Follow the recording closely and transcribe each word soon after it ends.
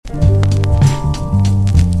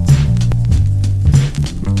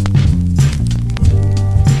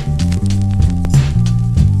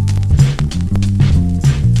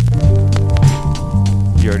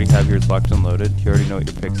Yours Locked and Loaded. You already know what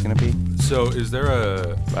your pick's gonna be. So is there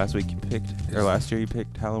a... Last year you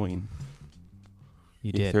picked Halloween.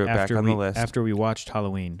 You did. Threw it back on the list. After we watched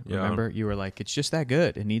Halloween, Yeah. remember? You were like, it's just that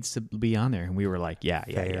good. It needs to be on there. And we were like, yeah.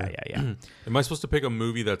 Am I supposed to pick a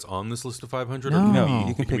movie that's on this list of 500? No. No,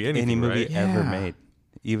 you can It can pick be any anything, movie right? ever Yeah. made,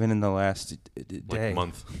 even in the last day. Like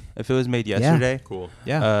month. If it was made yesterday, Cool.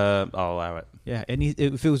 Yeah. I'll allow it. Yeah. And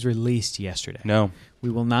if it was released yesterday, No,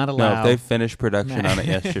 we will not no, allow. if they finished production on it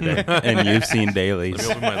yesterday, and you've seen dailies.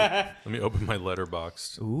 Let me open my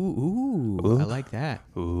letterbox. Ooh, I like that.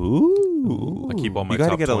 Ooh, I keep all my You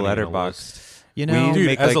gotta top get a 20 in a letterbox. You We know, need to Dude,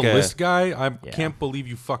 make as like a a- list guy, I Yeah. can't believe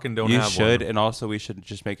you fucking don't You have should, one. and also we should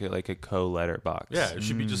just make it like a co-letterbox. Yeah, it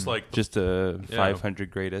should be just like... just a Yeah.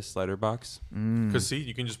 500 greatest letterbox. Because see,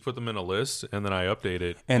 you can just put them in a list, and then I update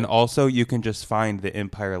it. And also, you can just find the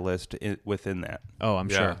Empire list within that. oh, I'm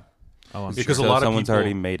Yeah. sure. Oh, I'm Because sure. a So lot of someone's people...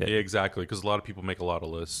 already made it. Yeah, exactly, because a lot of people make a lot of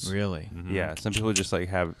lists. Really? Yeah, some people just like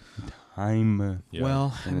have time. Yeah.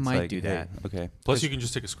 Well, I and it's might like, do hey, that. okay. Plus, you can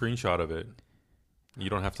just take a screenshot of it. You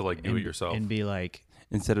don't have to like do it yourself. And be like,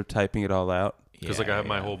 Instead of typing it all out, Because like I have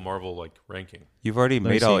my whole Marvel like ranking. you've already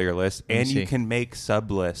me made all see. your lists, Let me and you see. can make sub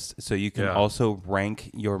lists, so you can Yeah. also rank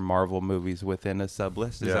your Marvel movies within a sub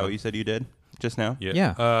list. Is Yeah. that what you said you did just now?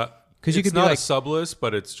 Yeah. 'Cause you it's could be not like- a sub list,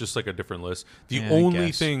 but it's just like a different list. The Yeah, I only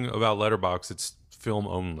guess. thing about Letterboxd, it's film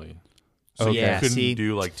only. So Okay. you Yeah, couldn't see?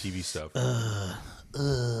 do like TV stuff.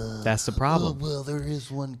 that's the problem. Well, there is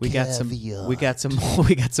one We got some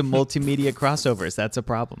multimedia crossovers. That's a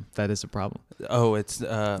problem. That is a problem. Oh, it's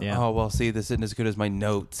Yeah. oh well. See, this isn't as good as my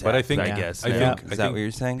notes. But I app, think- I Yeah. guess I now. think- Is I that think what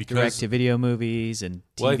you're saying? because- Direct to video movies and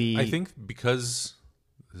Well, TV. I think because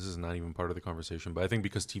this is not even part of the conversation, but I think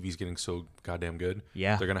because TV's getting so goddamn good,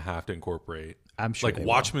 Yeah. they're gonna have to incorporate. I'm sure Like they will.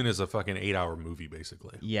 Watchmen is a fucking 8-hour movie,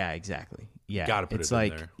 basically. Yeah, exactly. Yeah, gotta put it's it in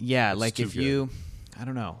like there. yeah, It's like too if good. you, I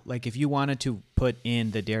don't know, like if you wanted to put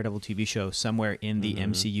in the Daredevil TV show somewhere in the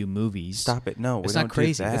MCU movies. Stop it! No, It's we not don't do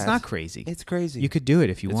crazy. It's that. not crazy. It's crazy. You could do it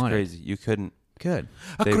if you It's wanted. crazy. You couldn't. Good.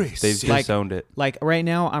 They've just Like- owned it. Like right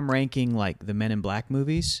now, I'm ranking like the Men in Black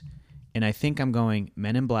movies, and I think I'm going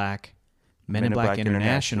Men in Black, Men in Black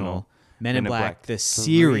International, Men in Black the 3.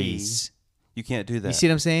 series. You can't do that. You see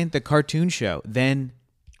what I'm saying? The cartoon show, then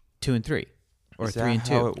 2 and 3, or Is 3 and that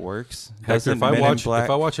 2. how it works? Heck, Doesn't if I Men in watch Black,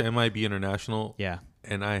 MIB International, Yeah.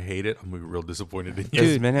 and I hate it, I'm gonna be real disappointed in you. does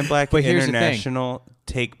Dude, Men in Black but here's the thing. International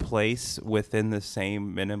take place within the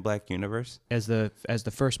same Men in Black universe? As the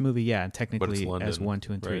first movie, yeah, and technically as London, 1,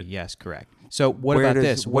 2, and 3. right? Yes, correct. So what Where about does-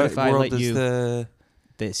 this? What if I world let does you the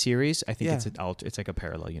series? I think Yeah. it's like a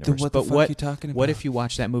parallel universe. what the but fuck you talking What about? if you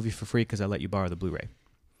watch that movie for free because I let you borrow the Blu-ray?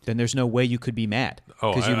 Then there's no way you could be mad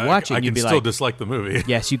Oh, because you'd I- watch it I and you'd can be still like, dislike the movie.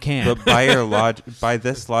 yes, you can. But by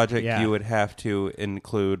this logic, Yeah. you would have to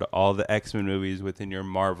include all the X-Men movies within your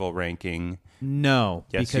Marvel ranking. No,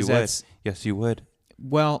 Yes, because you would. that's Yes, you would.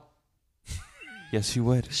 well, Yes, you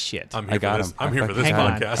would. shit. I'm I here got for this. him. I'm I here for this fucking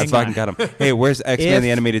got him. podcast. I Hang fucking got him. Hey, where's X-Men If- the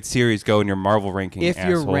animated series go in your Marvel ranking? If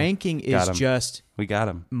your asshole? ranking Got is him. just We got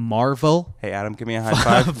him. Marvel, Hey, Adam, give me a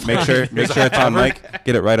high five. Make sure it's on mic.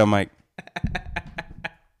 Get it right on mic.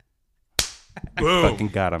 Boom. Fucking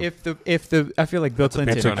got him. if the I feel like Bill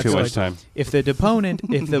Clinton. It took I too feel much like time. If the deponent,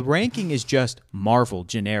 if the ranking is just Marvel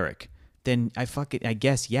generic, then I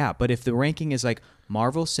guess yeah. But if the ranking is like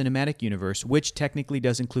Marvel Cinematic Universe, which technically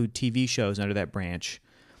does include TV shows under that branch,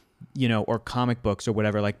 you know, or comic books or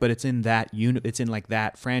whatever, like, but it's in that it's in like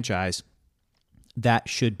that franchise, that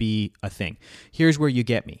should be a thing. Here's where you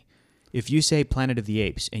get me. If you say Planet of the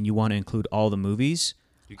Apes and you want to include all the movies,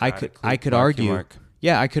 I gotta could include Marky argue. Mark.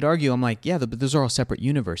 Yeah, I could argue. I'm like, yeah, but those are all separate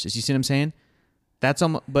universes. You see what I'm saying? That's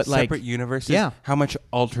almost, but Separate like, universes? yeah. How much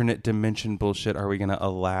alternate dimension bullshit are we going to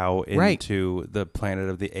allow Right. into the Planet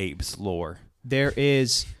of the Apes lore? there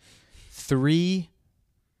is 3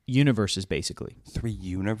 universes basically, 3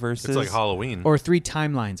 universes? It's like Halloween. or 3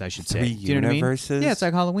 timelines, I should say. 3 Do you know what I mean? universes? Yeah, it's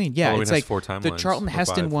like Halloween. Yeah, Halloween it's has like 4 the timelines, Charlton or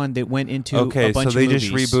Heston 5. one that went into Okay, a bunch so they of just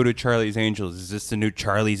movies. rebooted Charlie's Angels. Is this the new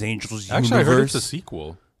Charlie's Angels Actually, I heard universe? it's a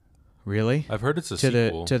sequel. Really? I've heard it's a to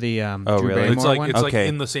sequel. the Oh, Drew really? Barrymore it's like one? it's Okay. like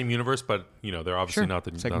in the same universe, but you know they're obviously Sure. not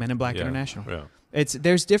the. It's like not- Men in Black yeah, International. Yeah.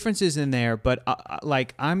 There's differences in there, but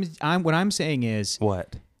like I'm what I'm saying is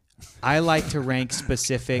What? I like to rank I'm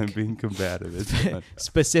specific being combative. It's fun.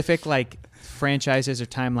 specific like franchises or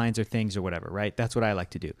timelines or things or whatever, right? That's what I like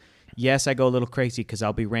to do. Yes, I go a little crazy because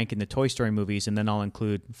I'll be ranking the Toy Story movies and then I'll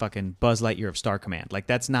include fucking Buzz Lightyear of Star Command. Like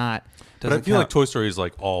that's not. But I Doesn't feel like count. Toy Story is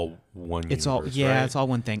like all one. It's universe, all right? it's all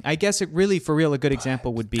one thing. I guess it really for real a good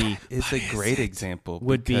example would be It's a great example.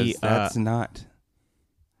 Would be, because that's not.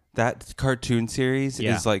 That cartoon series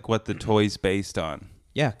Yeah. is like what the toy's based on.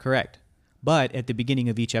 yeah, correct. But at the beginning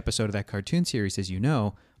of each episode of that cartoon series, as you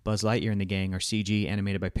know, Buzz Lightyear and the gang are CG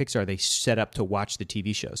animated by Pixar. They set up to watch the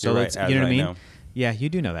TV show. So You're right, let's, as you know what I I mean? know. Yeah, you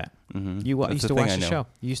do know that. Mhm. You That's used the to thing watch I the know. show.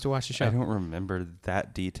 You used to watch the show. I don't remember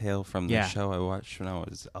that detail from the Yeah. show I watched when I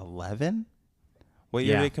was 11. What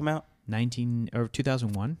year Yeah. did it come out?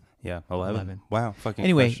 2001. Yeah, 11. 11. Wow, fucking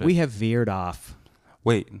Anyway, crushed it. we have veered off.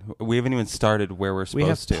 Wait, we haven't even started where we're We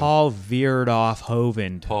have supposed to. Paul veered off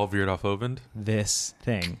Hovend Paul veered off Ovend. this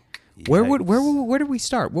thing. Where did we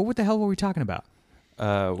start? What the hell were we talking about?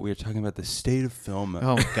 We were talking about the state of film.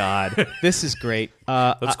 Oh God, this is great.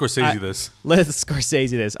 Let's Scorsese this. Let's Scorsese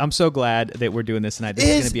this. I'm so glad that we're doing this tonight.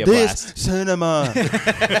 This is going to be a this blast. cinema?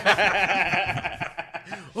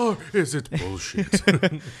 Or is it bullshit?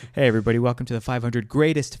 Hey everybody, welcome to the 500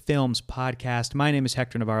 Greatest Films podcast. My name is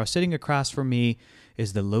Hector Navarro. Sitting across from me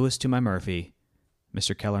is the Lewis to my Murphy,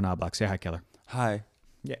 Mr. Keller Knobloch. Say hi, Keller. Hi.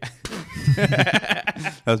 Yeah.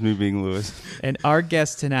 That was me being Lewis. And our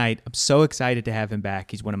guest tonight, I'm so excited to have him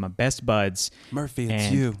back. He's one of my best buds. Murphy, it's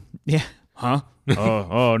And- you. Yeah. Huh?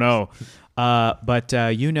 Oh no. But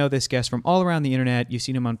you know this guest from all around the internet. You've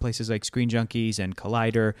seen him on places like Screen Junkies and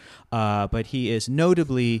Collider. But he is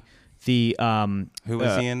notably the Who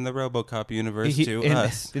was he in the RoboCop universe to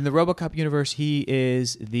us? in the RoboCop universe. He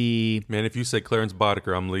is the Man, if you say Clarence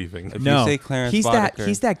Boddicker, I'm leaving. If no. you say Clarence he's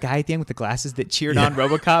Boddicker, that guy at the end with the glasses that cheered on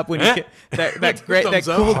RoboCop when he that Thumbs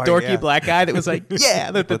up. cool Oh, dorky yeah. black guy that was like with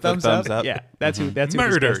the With the thumbs thumbs up. up. Yeah, that's who this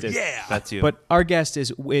Murder, guest is. yeah. that's you. But our guest is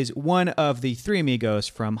one of the three amigos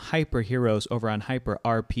from Hyper Heroes over on Hyper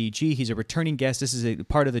RPG. He's a returning guest. This is a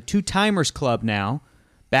part of the Two Timers Club now.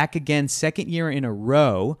 Back again, second year in a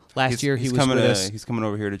row. Last year he was coming with us. He's coming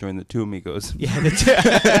over here to join the Two Amigos. Yeah,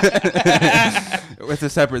 It's a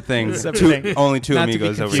separate thing. Separate thing. Only two Not to be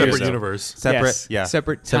amigos over confused. here. Separate so- universe. Separate, yes, yeah.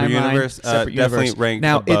 separate Separate timeline, universe. separate Definitely universe. ranked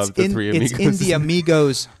now above it's the in, Three It's Amigos. in the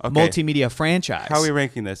Amigos Okay. multimedia franchise. How are we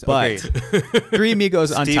ranking this? But Okay, Three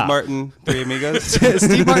Amigos on Steve top. Martin, Three Amigos.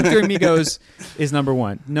 Steve Martin, Three Amigos is number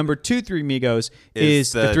one. Number two, Three Amigos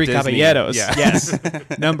is the Three Disney. Caballeros. Yeah. Yes.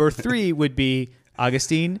 Number three would be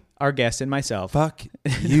Augustine, our guest, and myself. Fuck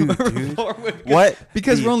you, Number dude. four would go- What?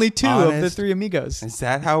 Because Be we're only two of the honest. Three Amigos. Is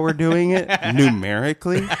that how we're doing it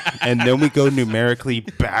numerically? And then we go numerically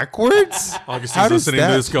backwards? How Augustine's does listening that-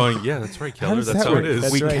 to this going, yeah, that's right, Keller. does That's that how work? it is.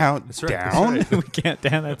 That's we right. count That's right, that's down? right. We can't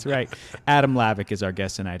down. That's right. Adam Lavick is our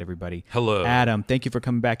guest tonight, everybody. Hello. Adam, thank you for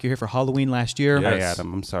coming back. You're here for Halloween last year. Yeah. Hey, Yes.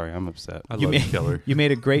 Adam. I'm sorry. I'm upset. I love you, Keller. You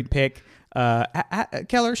made a great pick.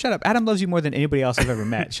 Keller, shut up. Adam loves you more than anybody else I've ever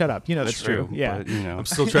met. Shut up. You know that's true. Yeah. But, you know, I'm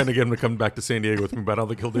still trying to get him to come back to San Diego with me, but I don't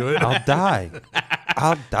think he'll do it. I'll die.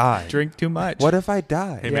 I'll die. Drink too much. What if I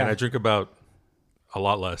die? Hey, man, Yeah. I drink about a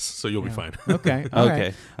lot less, so you'll be fine. Okay. all right.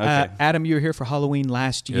 Okay, okay. Adam, you were here for Halloween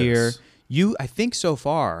last year. Yes. You, I think so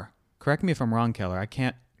far, correct me if I'm wrong, Keller. I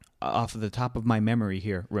can't, off of the top of my memory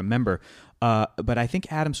here, remember. But I think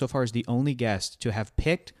Adam so far is the only guest to have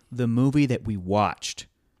picked the movie that we watched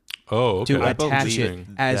Oh, okay. to I attach it believe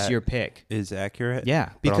as that your pick. Is accurate? Yeah,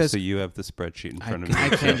 But because also you have the spreadsheet in I, front of me. I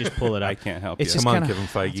can't just pull it up. I can't help It's you. just Come on, kinda, Kevin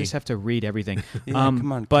Feige. I just have to read everything. Yeah,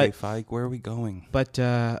 come on, but K-Feig. Where are we going? But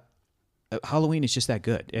Halloween is just that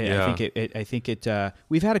good. Yeah. I think it.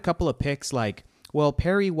 We've had a couple of picks like, well,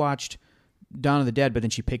 Perry watched Dawn of the Dead, but then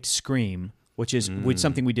she picked Scream, which is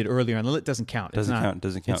something we did earlier on. It doesn't count. Doesn't count,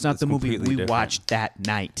 doesn't count. It's not It's the movie completely we different. watched that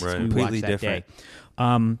night. Right. We Completely watched that different.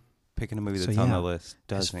 day. Picking a movie So, that's on yeah, the list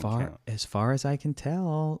doesn't count. As far as I can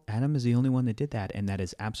tell, Adam is the only one that did that, and that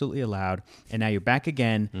is absolutely allowed. And now you're back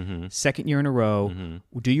again, second year in a row.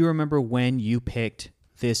 Do you remember when you picked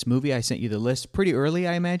this movie? I sent you the list pretty early,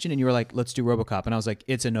 I imagine, and you were like, let's do RoboCop. And I was like,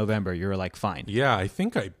 it's in November. You were like, fine. Yeah, I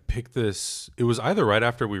think I picked this. It was either right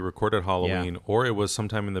after we recorded Halloween or it was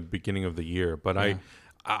sometime in the beginning of the year. But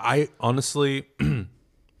I honestly,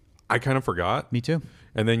 I kind of forgot. Me too.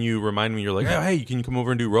 And then you remind me, you're like, oh, hey, can you come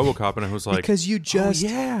over and do RoboCop? And I was like, Because you just,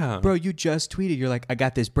 yeah. bro, you just tweeted. You're like, I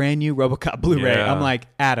got this brand new RoboCop Blu-ray. Yeah. I'm like,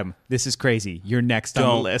 Adam, this is crazy. You're next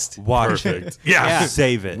on the list. Watch Perfect. it. Yeah.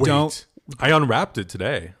 Save it. Wait. Don't- I unwrapped it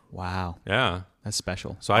today. Wow, Yeah. that's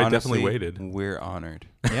special. So I Honestly, definitely waited. We're honored.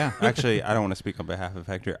 Yeah. Actually, I don't want to speak on behalf of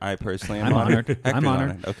Hector. I personally am I'm honored. honored. I'm Hector's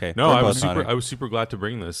honored. Okay. No, we're I was both super. honored. I was super glad to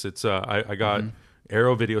bring this. It's I got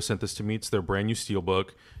Arrow Video sent this to me. It's their brand new steelbook.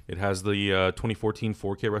 It has the 2014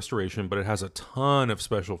 4K restoration, but it has a ton of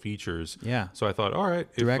special features. Yeah. So I thought, all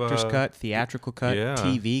right, Director's cut, theatrical cut, yeah.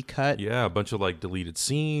 TV cut. Yeah, a bunch of like deleted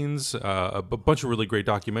scenes, a bunch of really great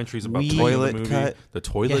documentaries about We- the Toilet movie. cut. The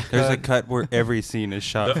toilet Yeah. cut. There's a cut where every scene is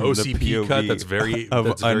shot The from OCP the POV cut that's very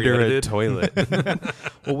under a edited. toilet.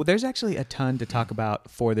 Well, there's actually a ton to talk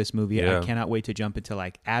about for this movie. Yeah. I cannot wait to jump into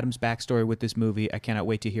like Adam's backstory with this movie. I cannot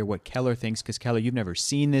wait to hear what Keller thinks because Keller, you've never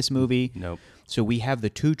seen this movie. Nope. So we have the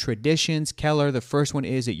two traditions. Keller, the first one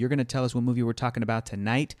is that you're going to tell us what movie we're talking about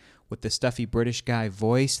tonight with the stuffy British guy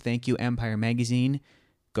voice. Thank you, Empire Magazine.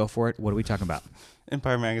 Go for it. What are we talking about?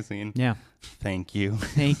 Empire Magazine. Yeah. Thank you.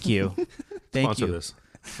 Thank you. Thank Sponsor you this.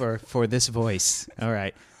 for this voice. All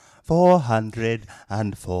right.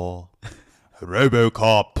 404.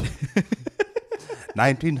 RoboCop.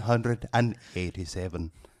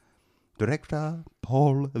 1987. Director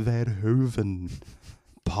Paul Verhoeven.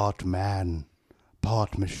 Part man,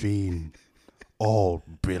 part machine. All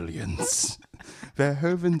brilliance.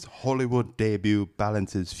 Verhoeven's Hollywood debut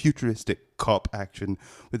balances futuristic cop action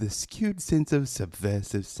with a skewed sense of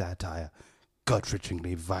subversive satire.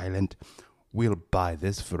 Gut-wrenchingly violent. We'll buy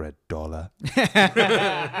this for $1.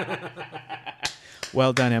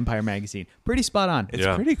 Well done, Empire Magazine. Pretty spot on. It's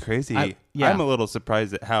Yeah. pretty crazy. yeah. I'm a little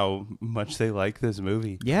surprised at how much they like this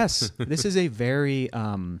movie. Yes, this is a very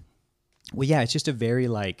well, yeah, it's just a very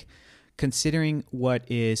like considering what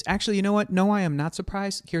is actually, you know what? No, I am not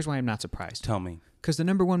surprised. Here's why I'm not surprised. Tell me. Because the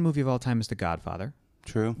number one movie of all time is The Godfather,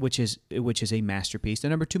 True. which is a masterpiece. The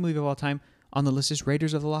number two movie of all time on the list is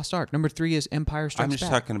Raiders of the Lost Ark. Number three is Empire Strikes I'm just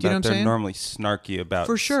Back. talking Do you know about what I'm they're saying? normally snarky about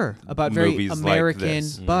For sure, about very movies American, like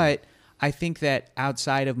this. but I think that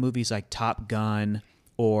outside of movies like Top Gun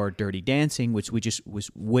or Dirty Dancing, which we just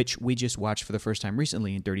watched for the first time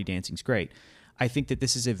recently, and Dirty Dancing's great. I think that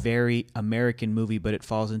this is a very American movie, but it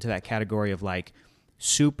falls into that category of like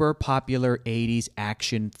super popular 80s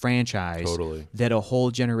action franchise Totally. that a whole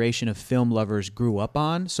generation of film lovers grew up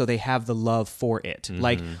on, so they have the love for it.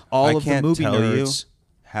 Like all I of can't the movie tell nerds. you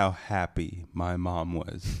how happy my mom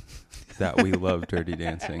was that we love Dirty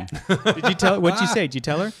Dancing. Did you tell? What'd you say? Did you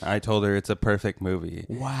tell her? I told her it's a perfect movie.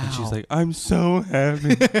 Wow. And she's like, I'm so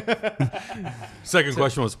happy. Second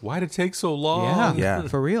question was, why did it take so long? Yeah.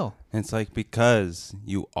 For real. And it's like, because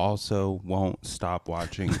you also won't stop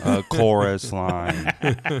watching a chorus line.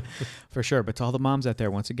 For sure. But to all the moms out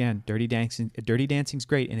there, once again, Dirty Dancing's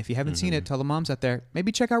great. And if you haven't seen it, tell the moms out there,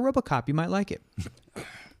 maybe check out RoboCop. You might like it.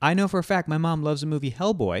 I know for a fact my mom loves the movie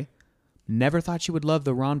Hellboy. Never thought she would love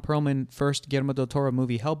the Ron Perlman first Guillermo del Toro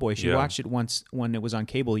movie Hellboy. She Yeah. watched it once when it was on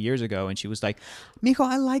cable years ago, and she was like, Miko,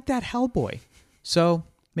 I like that Hellboy. So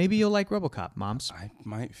maybe you'll like RoboCop, moms. I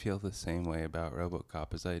might feel the same way about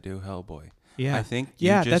RoboCop as I do Hellboy. Yeah. I think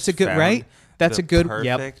Yeah, you just that's a good- found right? That's the a good-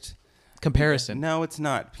 yep. perfect Comparison. No, it's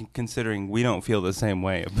not, considering we don't feel the same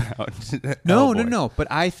way about No, Hellboy. no. But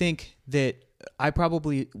I think that I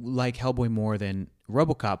probably like Hellboy more than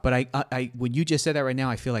RoboCop. But I when you just said that right now,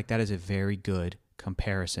 I feel like that is a very good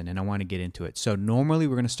comparison, and I want to get into it. So normally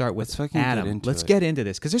we're going to start with Let's fucking get Adam. into Let's it. get into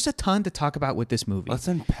this because there's a ton to talk about with this movie. Let's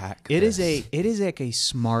unpack It this. is like a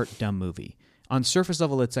smart dumb movie. On surface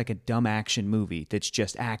level, it's like a dumb action movie that's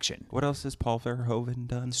just action. What else has Paul Verhoeven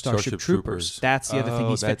done? Starship Starship Troopers. Troopers. That's the other thing Oh,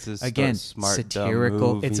 he's that's his again smart, dumb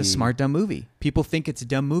satirical. It's a movie. smart dumb movie. People think it's a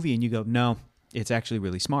dumb movie, and you go, no, it's actually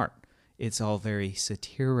really smart. It's all very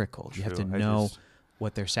satirical. You have to True. know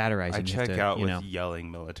what they're satirizing. I You have check to, out you with know. yelling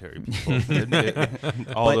military people.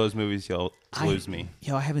 All But those movies lose me.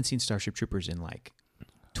 I haven't seen Starship Troopers in like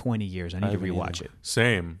 20 years. I need to haven't rewatch either. it.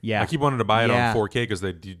 Same. Yeah. I keep wanting to buy it Yeah. on 4K because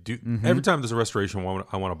they do every time there's a restoration,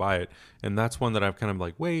 I want to buy it, and that's one that I've kind of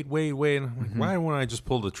like wait, and I'm like, why won't I just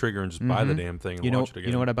pull the trigger and just buy the damn thing and You know, watch it again?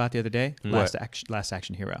 you know what I bought the other day? What? Last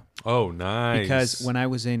Action Hero. Oh, nice. Because when I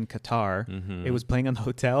was in Qatar, it was playing on the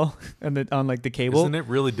hotel and on like the cable. isn't it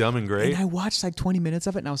really dumb and great? And I watched like 20 minutes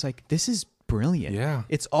of it, and I was like, "This is brilliant." Yeah.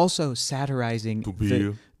 It's also satirizing to be,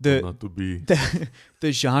 or the not to be.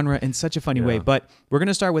 the genre in such a funny way. Yeah. But we're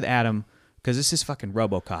gonna start with Adam because this is fucking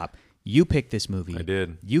RoboCop. You picked this movie. I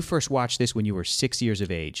did. You first watched this when you were 6 years of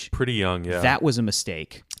age. Pretty young, yeah. That was a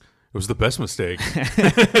mistake. It was the best mistake.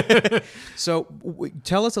 So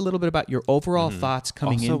tell us a little bit about your overall thoughts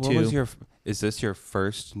coming Also, into. what was is this your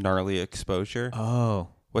first gnarly exposure? Oh.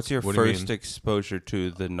 What's your What do you first mean? exposure to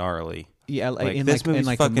the gnarly? Yeah, Like, in this like, movie's in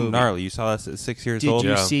like a fucking movie. gnarly. You saw this at 6 years Did old?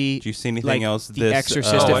 you Yeah. see? Did you see anything like, else? The this,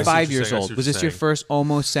 Exorcist I see at what 5 you're years saying. I see old. what Was you're this your saying. first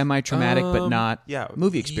almost semi-traumatic but not yeah.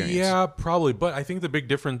 movie experience? Yeah, probably. But I think the big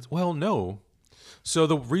difference. Well, no. So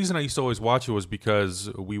the reason I used to always watch it was because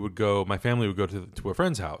my family would go to a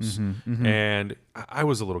friend's house, and I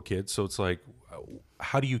was a little kid, so it's like,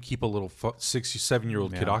 how do you keep a little 6 or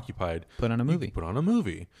 7-year-old kid occupied? Put on a movie. Put on a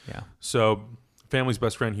movie. Yeah. So family's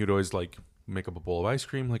best friend, he would always like make up a bowl of ice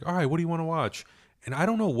cream. Like, all right, what do you want to watch? And I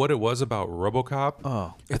don't know what it was about RoboCop.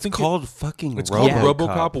 Oh, It's called fucking it's RoboCop. called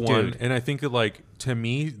RoboCop 1, dude. and I think that like to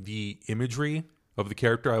me the imagery of the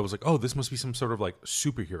character, I was like, oh, this must be some sort of like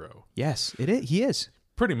superhero. yes, it is. He is.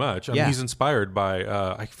 Pretty much. I mean, Yeah. he's inspired by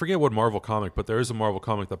I forget what Marvel comic, but there is a Marvel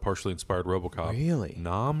comic that partially inspired RoboCop. Really?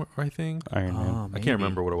 Nam, I think. Iron Man. I can't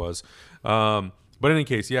remember what it was. But in any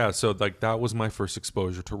case, yeah. So like that was my first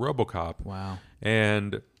exposure to RoboCop. Wow.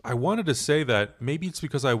 And I wanted to say that maybe it's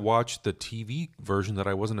because I watched the TV version that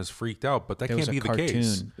I wasn't as freaked out, but that There was can't a be cartoon. the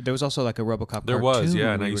case. There was also like a RoboCop There cartoon. was, yeah,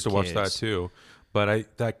 when and I we used were to watch that kids. too.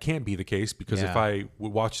 But that can't be the case because if I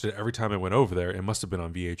watched it every time I went over there, it must have been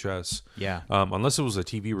on VHS. Yeah. Unless it was a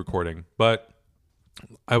TV recording. But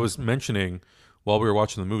I was mentioning while we were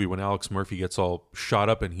watching the movie when Alex Murphy gets all shot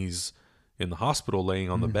up and he's in the hospital laying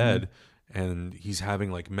on the bed and he's having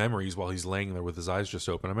like memories while he's laying there with his eyes just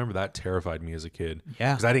open. I remember that terrified me as a kid.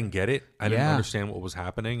 Yeah. Because I didn't get it. I didn't Yeah. understand what was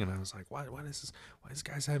happening. And I was like, what is this? Why is this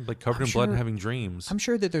guy's having like covered I'm in blood and sure- having dreams? I'm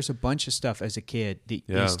sure that there's a bunch of stuff as a kid that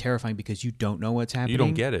Yeah. is terrifying because you don't know what's happening. You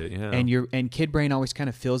don't get it. Yeah. And kid brain always kind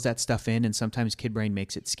of fills that stuff in, and sometimes kid brain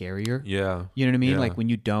makes it scarier. yeah. You know what I mean? Yeah. Like when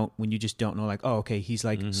you just don't know, like, oh, okay, he's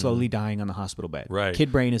like slowly dying on the hospital bed. Right.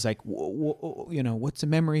 Kid brain is like, what's the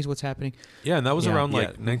memories? What's happening? Yeah, and that was Yeah. around like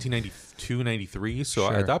Yeah. 1992, 93. So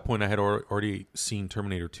Sure. at that point, I had already seen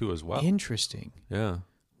Terminator 2 as well. Interesting. Yeah.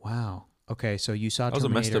 Wow. Okay, so you saw I was a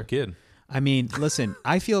Terminator. messed up kid. I mean, listen,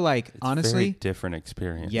 I feel like Very honestly, different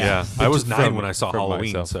experience. Yeah. I was From- 9 when I saw from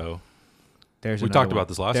Halloween, myself. so there's We another talked one. about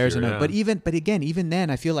this last There's year, another, yeah. but even then,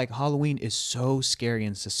 I feel like Halloween is so scary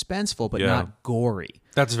and suspenseful, but Yeah. not gory.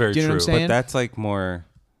 that's very Do you know true. what I'm saying? But that's like more,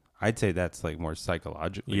 I'd say that's like more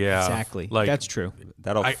psychological. Yeah, Exactly. Like That's true.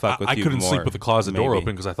 That'll I, fuck with I you couldn't more, sleep with the closet door maybe.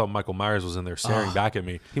 open because I thought Michael Myers was in there staring back at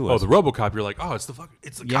me. He Oh, was. the RoboCop! You're like, oh, it's the cop.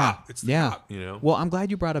 It's the yeah. cop. You know. Well, I'm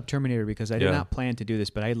glad you brought up Terminator because I did Yeah. not plan to do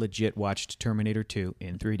this, but I legit watched Terminator 2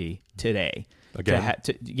 in 3D today. Again?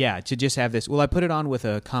 To just have this. Well, I put it on with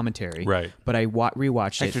a commentary. Right. But I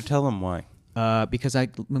rewatched Hector, it tell him why. because I'm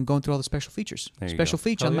going through all the special features. There you Special go.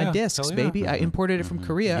 feature Hell on my yeah. discs, Hell yeah. baby. I imported it from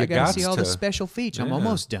Korea. You I got to see gots all the to. special features. I'm Yeah.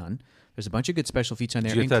 almost done. There's a bunch of good special features on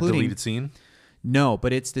there, Did you get that including deleted scene? no,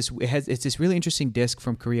 but it's this really interesting disc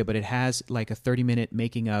from Korea, but it has like a 30-minute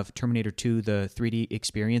making of Terminator 2 the 3D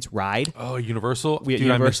experience ride. Oh, Universal. We at Dude,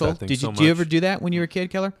 Universal. I missed that thing Did you so do you ever much. do that when you were a kid,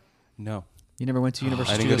 Keller? No. You never went to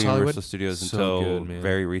Universal I didn't go Studios to Hollywood? Universal Studios So until good, man.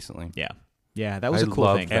 very recently. Yeah. Yeah, that was I a cool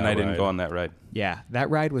love thing. that. And I didn't ride. go on that ride. Yeah, that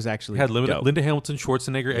ride was actually It had dope. Linda Hamilton,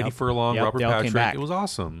 Schwarzenegger, Eddie Yep. Furlong, Yep, Robert they all came Patrick. back. It was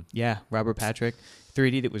awesome. Yeah, Robert Patrick.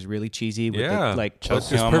 3D that was really cheesy. With Yeah. the, like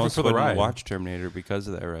Chelsea It's perfect almost for the wouldn't ride. watch Terminator because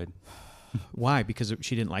of that ride. why? Because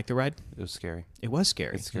she didn't like the ride. It was scary. It was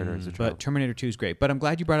scary. It scared her as a But child. Terminator 2 is great. But I'm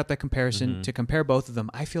glad you brought up that comparison. Mm-hmm. To compare both of them,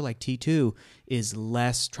 I feel like T2 is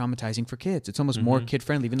less traumatizing for kids. It's almost more kid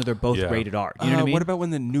friendly, even though they're both Yeah. rated R. You know what I mean? What about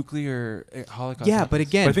when the nuclear holocaust? Yeah, happens? but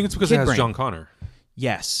again, But I think it's because kid it has brain. John Connor.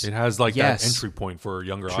 Yes. It has like Yes. that entry point for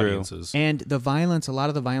younger True. audiences. And the violence, a lot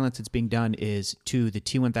of the violence that's being done is to the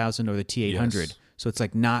T1000 or the T800. Yes. So it's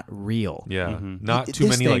like not real. Yeah, not Th- too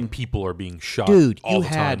this many thing- like people are being shot Dude, all you the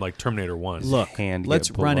had- time, like Terminator 1. Look, hand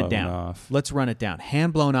let's get run it blown down. off. Let's run it down.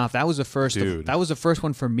 Hand blown off. That was the first. Dude. That was the first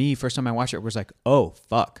one for me. First time I watched it was like, oh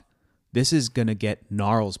fuck, this is gonna get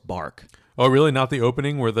gnarls bark. Oh, really? Not the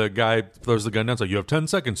opening where the guy throws the gun down. It's like you have 10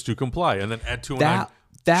 seconds to comply, and then Ed 219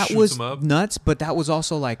 That shoots was him up. nuts. But that was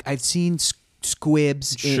also like I've seen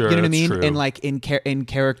squibs. Sure, you know what I that's mean? true. And like in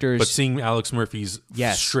characters. But seeing Alex Murphy's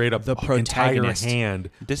Yes, straight up the entire protagonist.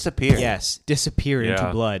 hand. disappear. yes, disappear into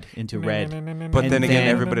Yeah. blood, into red. But And then again, then-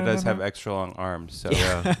 everybody does have extra long arms. So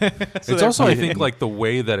Yeah. It's they're also, I fighting. think, like the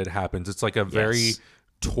way that it happens. It's like a very Yes.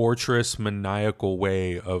 torturous, maniacal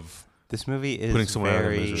way of. this movie is Putting someone out of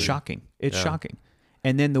very misery. Shocking. It's Yeah. shocking.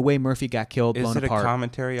 And then the way Murphy got killed, Is blown it apart. a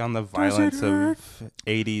commentary on the violence of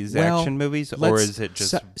 80s Well, action movies, or let's- is it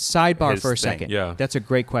just sidebar his for a thing? second? Yeah. That's a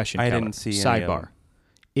great question. I Keller. didn't see any of sidebar. them.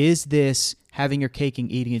 Is this having your cake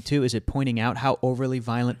and eating it too? Is it pointing out how overly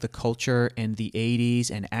violent the culture and the 80s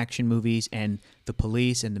and action movies and the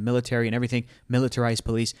police and the military and everything, militarized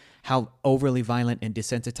police, how overly violent and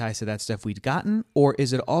desensitized to that stuff we've gotten? Or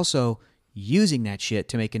is it also using that shit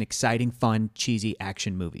to make an exciting, fun, cheesy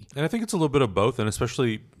action movie? And I think it's a little bit of both, and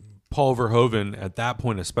especially Paul Verhoeven at that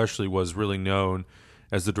point, especially, was really known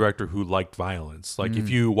as the director who liked violence. Like if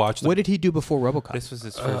you watch, What did he do before RoboCop? This was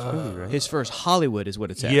his first movie, right? His first Hollywood is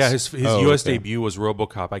what it says. yeah, his Oh, U.S. okay. debut was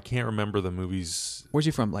RoboCop. I can't remember the movies. Where's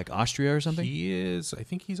he from? Like Austria or something? I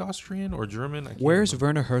think he's Austrian or German. I can't Where's remember.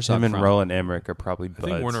 Werner Herzog Him and from? Roland Emmerich are probably I buds.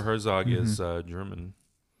 think Werner Herzog is German.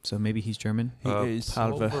 So maybe he's German. He is.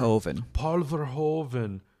 Paul Verhoeven. Paul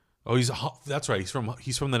Verhoeven. Oh, that's right.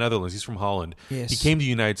 He's from the Netherlands. He's from Holland. Yes. He came to the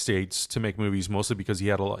United States to make movies mostly because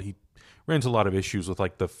he ran into a lot of issues with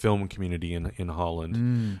like the film community in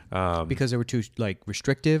Holland. Because they were too like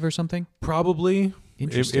restrictive or something. Probably.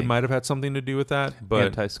 Interesting. It might have had something to do with that, but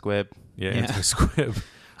Anti-squib. yeah, Yeah. anti-squib.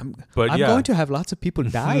 I'm But yeah. going to have lots of people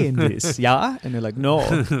die in this, yeah? And they're like, no,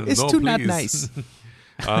 it's No, too not please.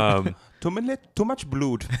 nice. Too much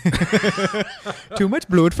blood. Too much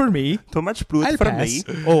blood for me. Too much blood I'll for pass.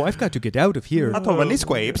 me. Oh, I've got to get out of here. Too many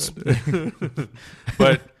squibs.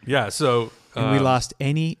 But yeah, so And we lost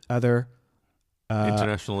any other.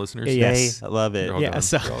 international listeners. Yes. I love it. They're all Yeah, gone.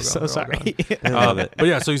 so They're all gone. so They're all sorry. I love it. But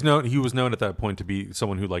yeah, so he was known at that point to be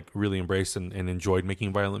someone who like really embraced and enjoyed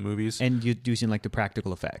making violent movies. And you using like the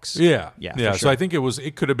practical effects. Yeah, Yeah, yeah. for So sure. I think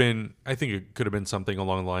it could have been something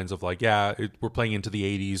along the lines of like, we're playing into the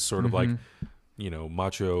 '80s, sort of like,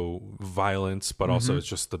 macho violence, but also it's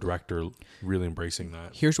just the director really embracing that.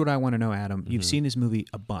 Here's what I want to know, Adam. You've seen this movie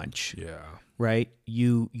a bunch, Yeah, right?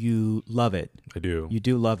 You love it. I do. You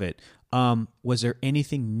do love it. Was there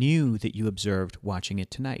anything new that you observed watching it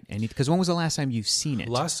tonight? Because when was the last time you've seen it?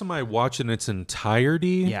 Last time I watched it in its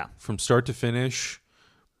entirety, Yeah. from start to finish,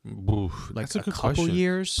 Like that's a good couple question.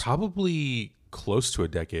 years? Probably close to a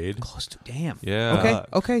decade. Close to damn. Yeah.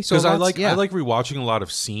 Okay. So Because I lots- like rewatching a lot of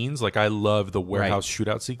scenes. Like I love the warehouse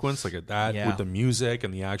shootout sequence, like that Yeah. with the music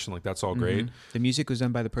and the action. Like that's all great. The music was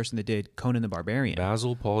done by the person that did Conan the Barbarian,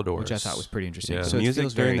 Basil Polidorus, which I thought was pretty interesting. Yeah. So The it music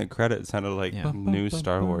feels during very the credits sounded like Yeah. new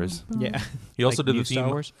Star Wars. yeah. He also Like did new the Star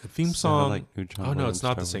Wars? theme song. like new John oh no, Williams it's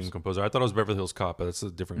not Star the same Wars. composer. I thought it was Beverly Hills Cop, but it's a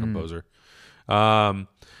different Mm. composer.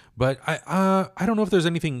 But I don't know if there's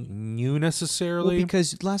anything new necessarily. Well,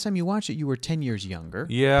 because last time you watched it, you were 10 years younger.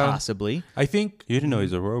 Yeah. Possibly. I think You didn't know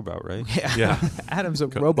he's a robot, right? yeah. Adam's a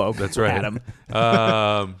robo. That's right. Adam.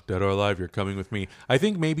 Dead or alive, you're coming with me. I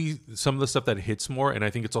think maybe some of the stuff that hits more, and I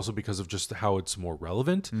think it's also because of just how it's more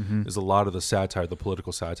relevant, is a lot of the satire, the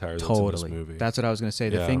political satire that's in Totally. this movie. That's what I was going to say.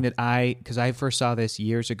 The Yeah. thing that because I first saw this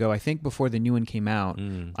years ago, I think before the new one came out,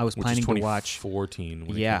 I was Which planning is to watch. 2014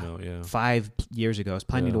 when Yeah, it came out. Yeah. 5 years ago. I was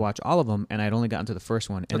planning to watch all of them, and I'd only gotten to the first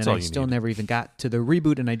one, and That's then all I you still need. never even got to the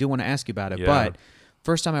reboot. And I do want to ask you about it, Yeah. but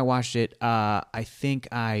first time I watched it, I think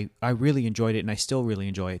I really enjoyed it, and I still really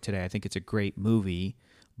enjoy it today. I think it's a great movie,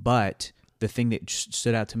 but the thing that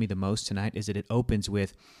stood out to me the most tonight is that it opens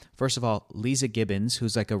with, first of all, Lisa Gibbons,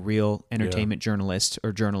 who's like a real entertainment journalist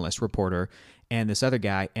reporter, and this other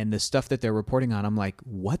guy, and the stuff that they're reporting on, I'm like,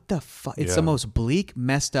 what the fuck? It's the Yeah. most bleak,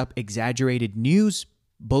 messed up, exaggerated news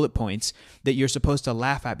bullet points that you're supposed to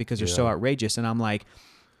laugh at because they're so outrageous. And I'm like,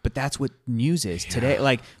 but that's what news is today.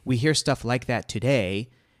 Like we hear stuff like that today,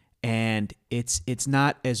 and it's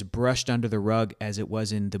not as brushed under the rug as it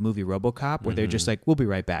was in the movie RoboCop, where they're just like, we'll be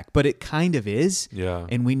right back. But it kind of is. Yeah.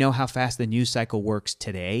 And we know how fast the news cycle works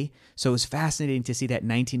today. So it's fascinating to see that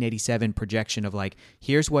 1987 projection of like,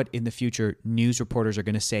 here's what in the future news reporters are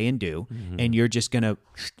going to say and do. And you're just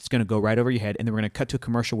it's going to go right over your head. And then we're going to cut to a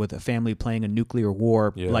commercial with a family playing a nuclear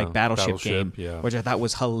war, Yeah. like battleship game, yeah. which I thought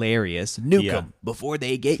was hilarious. Nuke Yeah. them before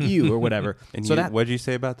they get you or whatever. And so that what'd you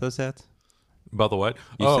say about those ads? About the what?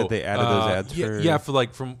 You said they added those ads yeah, for- yeah, for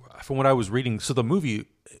like from what I was reading. So the movie,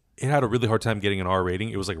 it had a really hard time getting an R rating.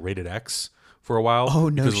 It was like rated X for a while. Oh,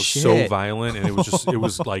 no because it was so shit. violent and it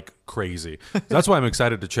was like crazy. That's why I'm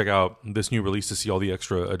excited to check out this new release to see all the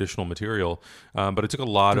extra additional material. But it took a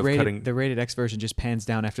lot of cutting. The rated X version just pans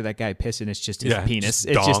down after that guy pissing. It's just his Yeah, penis. just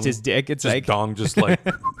It's just dong. his dick. It's just like dong, just like.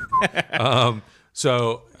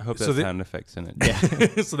 So I hope so that's they- sound effects in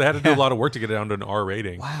it. so they had to do a lot of work to get it down to an R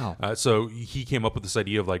rating. Wow. So he came up with this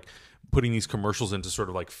idea of like putting these commercials in to sort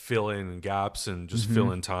of like fill in gaps and just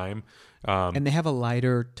fill in time. and they have a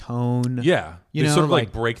lighter tone. Yeah, You they know, sort of like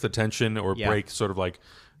like- break the tension or Yeah. break sort of like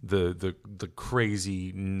the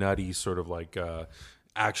crazy nutty sort of like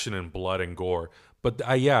action and blood and gore. But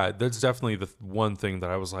yeah, that's definitely the one thing that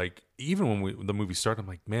I was like, even when the movie started, I'm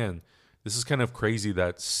like, man, this is kind of crazy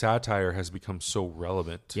that satire has become so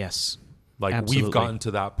relevant. Yes. Like Absolutely. we've gotten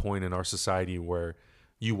to that point in our society where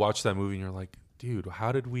you watch that movie and you're like, dude,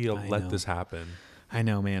 how did we let know. this happen? I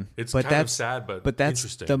know, man. It's but kind of that's sad, but that's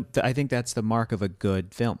interesting. I think that's the mark of a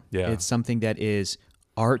good film. Yeah. It's something that is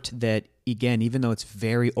art that, again, even though it's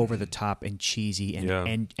very over the top and cheesy, and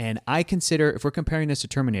Yeah. and I consider, if we're comparing this to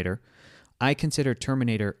Terminator, I consider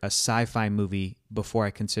Terminator a sci-fi movie before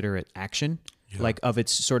I consider it action. Like of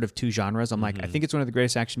its sort of two genres. I'm like, I think it's one of the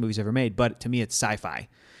greatest action movies ever made, but to me it's sci-fi.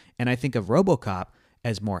 And I think of RoboCop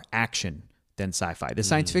as more action than sci-fi. The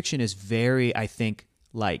science fiction is very, I think,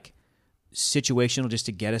 like situational just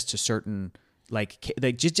to get us to certain like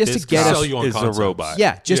just to get sell us you on is concepts. a robot.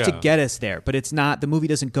 yeah, just to Yeah. get us there. But it's not the movie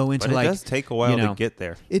doesn't go into But it like does take a while you know, to get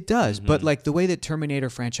there. It does, but like the way that Terminator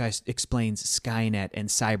franchise explains Skynet and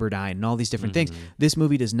Cyberdyne and all these different things, this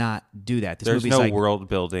movie does not do that. This There's movie's no like world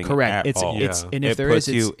building. correct. At all. It's Yeah. and if it there puts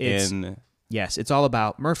is, you it's in. yes, it's all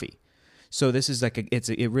about Murphy. So this is like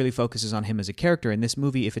it really focuses on him as a character. And this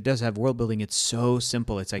movie, if it does have world building, it's so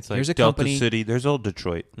simple. It's like It's like here's a Delta company. City. There's old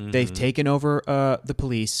Detroit. They've taken over the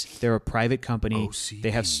police. They're a private company.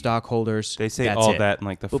 They have stockholders. They say That's all it. that in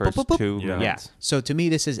like the Boop, boop, first boop, boop. 2 Yeah. minutes. Yeah. So to me,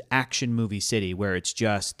 this is action movie city, where it's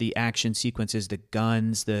just the action sequences, the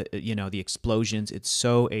guns, the the explosions. It's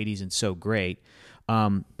so 80s and so great.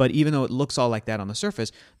 But even though it looks all like that on the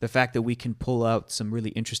surface, the fact that we can pull out some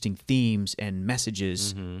really interesting themes and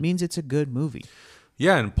messages means it's a good movie.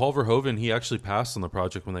 Yeah, and Paul Verhoeven, he actually passed on the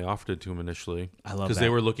project when they offered it to him initially. I love because that. they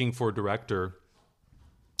were looking for a director.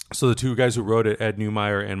 So the two guys who wrote it, Ed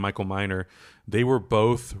Neumeyer and Michael Miner, they were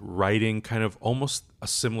both writing kind of almost a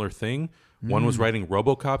similar thing. One was writing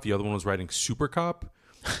RoboCop, the other one was writing Super Cop.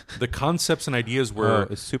 The concepts and ideas were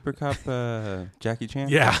Is Super Cop Jackie Chan?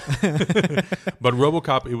 yeah, but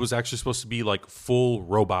RoboCop, it was actually supposed to be like full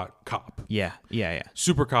robot cop. Yeah.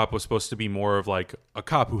 Super Cop was supposed to be more of like a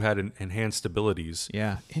cop who had enhanced abilities.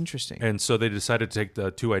 Yeah. Interesting. And so they decided to take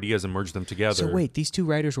the two ideas and merge them together. So wait, these two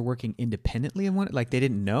writers were working independently in one? Like they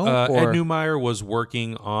didn't know? Ed or Neumeyer was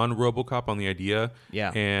working on RoboCop on the idea.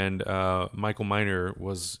 Yeah. And Michael Miner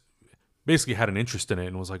was basically had an interest in it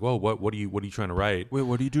and was like, "Whoa, what are you trying to write?" Wait,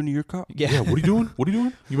 what are you doing to your cop? yeah. Yeah, what are you doing? What are you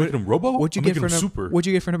doing? You making him Robo? What'd you I'm get making for him number? Super? What'd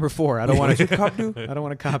you get for number 4? I don't want to. Cop do? I don't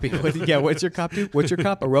want to copy. What's your cop do? What's your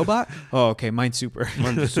cop? A robot? Oh, okay. Mine's super.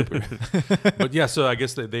 Mine's Super. But yeah, so I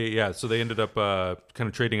guess so they ended up kind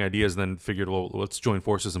of trading ideas, and then figured, well, let's join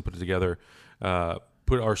forces and put it together,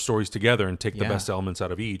 put our stories together, and take the Yeah. best elements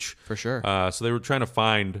out of each. For sure. So they were trying to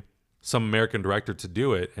find some American director to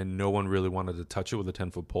do it, and no one really wanted to touch it with a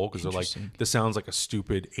 10-foot pole because they're like, Interesting. this sounds like a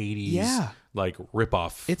stupid 80s Yeah. like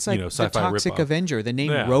ripoff. It's like the sci-fi Toxic ripoff. Avenger. The name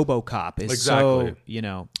Yeah. RoboCop is Exactly.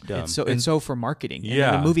 so Dumb. it's so for marketing. And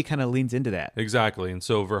Yeah. the movie kind of leans into that. Exactly. And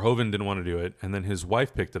so Verhoeven didn't want to do it. And then his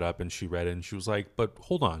wife picked it up and she read it and she was like, but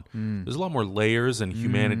hold on. There's a lot more layers and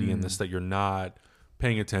humanity in this that you're not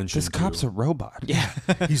paying attention This to. cop's a robot. Yeah.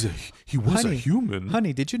 He was Honey, a human.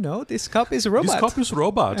 Honey, did you know this cop is a This robot? cop is a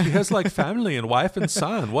robot. He has like family and wife and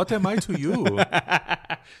son. What am I to you?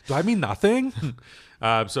 Do I mean nothing?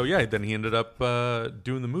 So yeah, then he ended up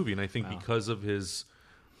doing the movie. And I think because of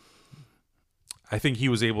I think he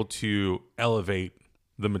was able to elevate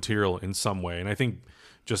the material in some way. And I think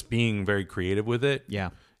just being very creative with it. Yeah.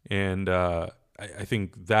 And I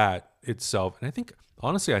think that itself, and I think,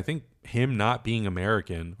 honestly, I think him not being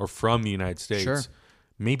American or from the United States Sure.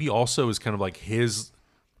 maybe also is kind of like his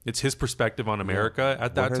perspective on America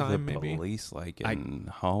at that What are time, the maybe. police like in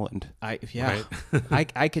Holland? I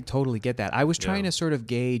could totally get that. I was trying to sort of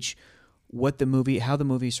gauge how the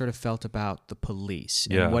movie sort of felt about the police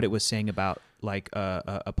and Yeah. what it was saying about like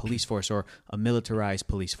a police force or a militarized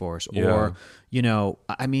police force Yeah. or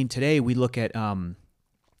I mean today we look at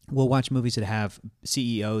we'll watch movies that have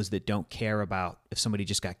CEOs that don't care about if somebody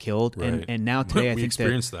just got killed Right. and now today I we think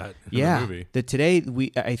experienced that in yeah, the movie. that today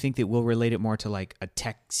I think that we'll relate it more to like a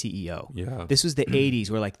tech CEO. Yeah. This was the 80s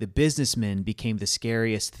where like the businessman became the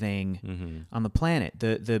scariest thing Mm-hmm. on the planet.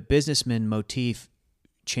 The businessman motif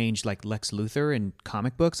changed like Lex Luthor in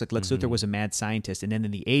comic books. Like Lex Mm-hmm. Luthor was a mad scientist. And then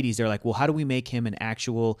in the 80s, they're like, well, how do we make him an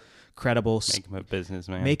actual credible, Make him a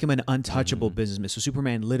businessman. make him an untouchable Mm-hmm. businessman? So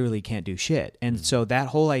Superman literally can't do shit. And so that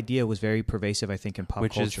whole idea was very pervasive, I think, in pop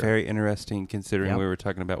which culture. is very interesting considering Yep. we were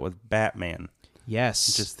talking about with Batman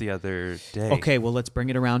yes. just the other day. Okay, well, let's bring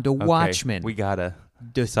it around to Okay, Watchmen. We gotta.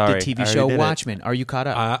 the sorry, TV I already show did it. Watchmen. Are you caught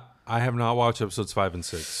up? I have not watched episodes 5 and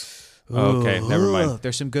 6. Okay, never mind. Ugh,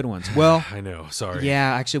 there's some good ones. Well, I know. Sorry.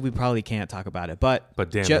 yeah, actually, we probably can't talk about it. But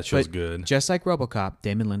But damn, that show's good. Just like RoboCop,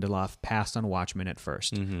 Damon Lindelof passed on Watchmen at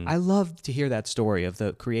 1st. Mm-hmm. I love to hear that story of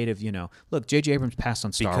the creative. Look, J.J. Abrams passed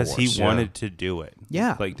on Star Because Wars. he wanted to do it.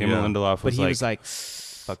 Yeah. Like Damon Yeah. Lindelof but was he was like,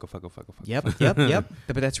 fuck. yep.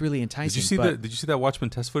 But that's really enticing. Did you see but Did you see that Watchmen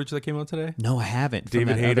test footage that came out today? No, I haven't. From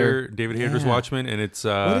David that Hayter. other- David Hayter's Yeah. Watchmen, and it's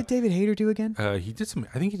What did David Hayter do again? he did some.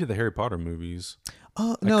 I think he did the Harry Potter movies.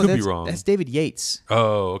 Oh I no, could be that's wrong. That's David Yates.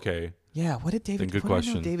 Oh, okay. Yeah, what did David? Then good what did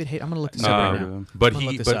I know question. David Hayter. I'm gonna look this up right heard of now. him. But I'm gonna he,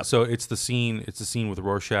 look this but up. so it's the scene with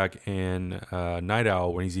Rorschach and Night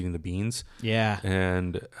Owl when he's eating the beans, Yeah.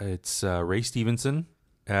 and it's Ray Stevenson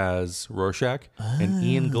as Rorschach and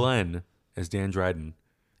Ian Glenn as Dan Dryden,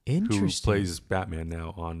 who Interesting. plays Batman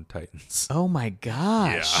now on Titans. Oh my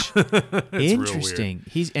gosh. real Interesting.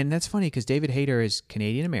 And that's funny because David Hayter is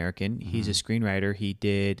Canadian American. He's a screenwriter.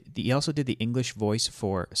 He also did the English voice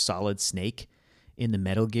for Solid Snake in the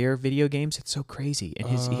Metal Gear video games. It's so crazy. And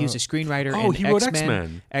he was a screenwriter in he wrote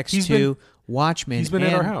X-Men, X-Men. X2, Watchmen, he's been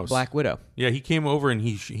and at our house. Black Widow. Yeah, he came over and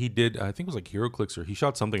he did. I think it was like HeroClix or he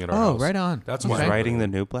shot something at our Oh, house. right on. That's Okay. why He's I writing know the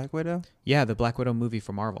him. new Black Widow. Yeah, the Black Widow movie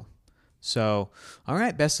for Marvel. So, all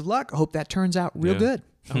right, best of luck. I hope that turns out real Yeah. good.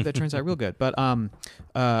 I hope that turns out real good. But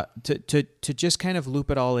to just kind of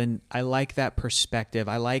loop it all in, I like that perspective.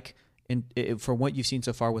 I like for what you've seen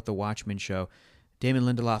so far with the Watchmen show, Damon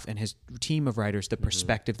Lindelof and his team of writers, the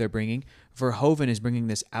perspective they're bringing. Verhoeven is bringing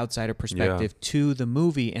this outsider perspective to the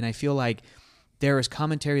movie, and I feel like there is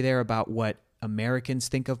commentary there about what Americans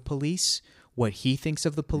think of police, what he thinks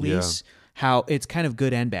of the police, how it's kind of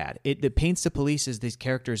good and bad. It paints the police as these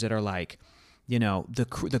characters that are like, you know, the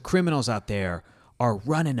criminals out there are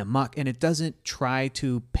running amok, and it doesn't try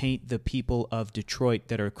to paint the people of Detroit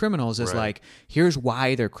that are criminals as like, here's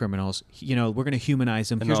why they're criminals. You know, we're going to humanize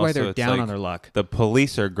them. And Here's why also they're it's down like on their luck. The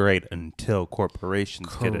police are great until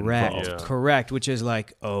corporations get involved. Correct, which is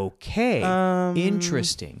like, okay,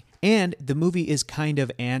 interesting. And the movie is kind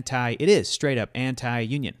of it is straight up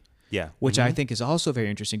anti-union. Yeah. Which I think is also very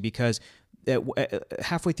interesting because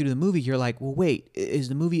halfway through the movie, you're like, well, wait, is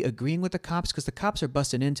the movie agreeing with the cops? Because the cops are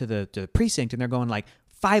busting into the precinct and they're going like,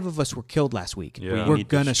 5 of us were killed last week. Yeah. We're need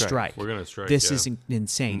to going to strike. strike. We're gonna strike, This yeah. is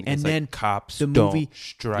insane. And It's like, then cops the don't movie,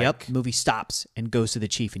 strike. Yep, movie stops and goes to the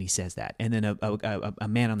chief and he says that. And then a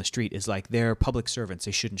man on the street is like, they're public servants.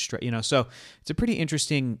 They shouldn't strike. You know, so it's a pretty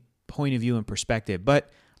interesting point of view and perspective.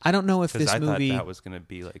 But I don't know if Because this I movie, thought that was going to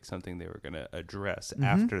be like something they were going to address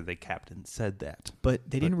after the captain said that. but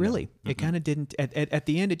they didn't really. It kind of didn't. At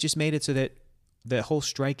the end, it just made it so that the whole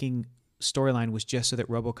striking storyline was just so that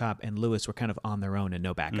RoboCop and Lewis were kind of on their own and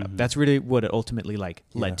no backup. That's really what it ultimately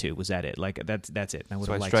led to. Was that it? Like that's it. I would That's have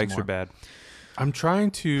why liked strikes some more. are bad. I'm trying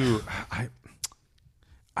to.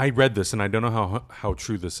 I read this and I don't know how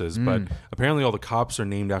true this is, but apparently all the cops are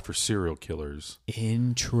named after serial killers.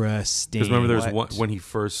 Interesting. Because remember, there's What? one when he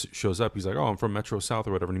first shows up, he's like, "Oh, I'm from Metro South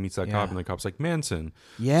or whatever," and he meets that Yeah. cop, and the cop's like Manson.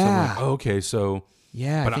 So I'm Yeah. like, oh, okay, so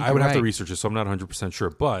Yeah, but think I would you're have to right. research this, so I'm not 100% sure.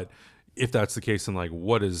 But if that's the case, then like,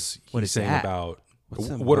 what is he What is saying that? about What's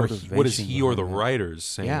the what is motivation he or the behind that? writers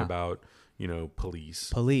saying Yeah. about police,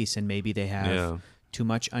 police, and maybe they have Yeah. too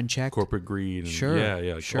much unchecked. corporate greed, and Sure.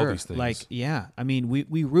 yeah, like, sure. all these things. Like, yeah. I mean,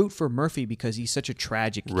 we root for Murphy because he's such a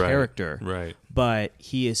tragic Right, character. right? But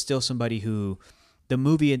he is still somebody who the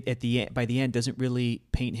movie by the end doesn't really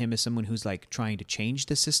paint him as someone who's like trying to change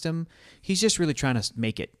the system. He's just really trying to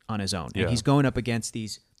make it on his own. Yeah. And he's going up against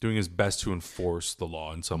these Doing his best to enforce the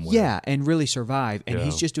law in some way. yeah, and really survive. And Yeah.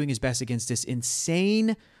 he's just doing his best against this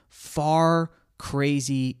insane, far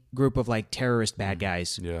crazy group of like terrorist bad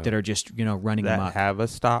guys Yeah. that are just, running That amok. have a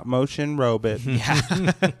stop motion robot. Yeah.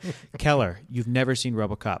 Keller, you've never seen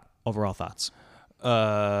RoboCop. Overall thoughts? Be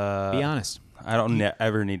honest. I don't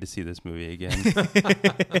ever need to see this movie again.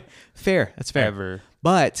 Fair. That's fair. Ever.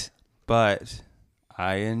 But But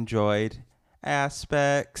I enjoyed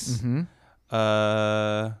aspects. Mm-hmm.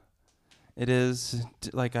 It is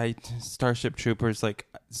like Starship Troopers, like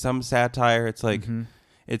some satire. It's like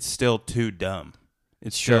it's still too dumb.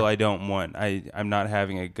 It's Sure. still I don't want. I'm not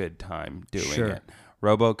having a good time doing Sure. it.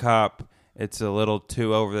 RoboCop, it's a little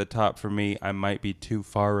too over the top for me. I might be too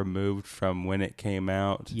far removed from when it came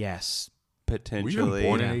out. yes. Were Potentially. you even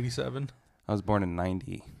born in Yeah. '87? I was born in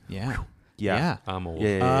 90. Yeah. Yeah. I'm old.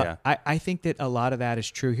 Yeah. I think that a lot of that is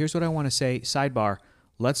true. Here's what I want to say. Sidebar.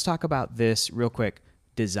 Let's talk about this real quick.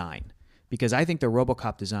 Design. Because I think the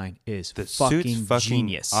RoboCop design is The suit's fucking fucking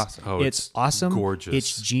genius. awesome. Oh, it's awesome. gorgeous.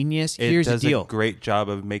 It's genius. It Here's the does deal. a great job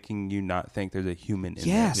of making you not think there's a human in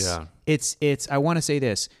Yes. Yeah. It's I want to say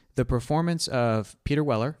this. The performance of Peter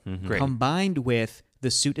Weller Great. combined with the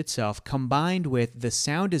suit itself, combined with the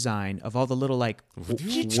sound design of all the little like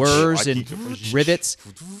whirs and rivets,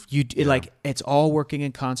 like it's all working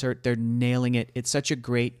in concert. They're nailing it. It's such a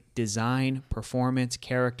great design, performance,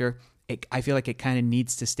 character. I feel like it kind of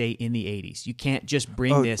needs to stay in the 80s. You can't just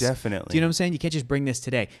bring Oh, this. definitely. Do you know what I'm saying? You can't just bring this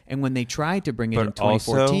today. And when they tried to bring it But in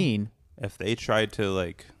 2014, If they tried to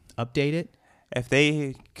update it. if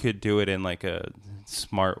they could do it in like a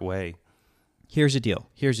smart way. Here's the deal.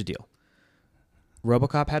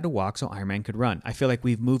 RoboCop had to walk so Iron Man could run. I feel like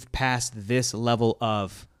we've moved past this level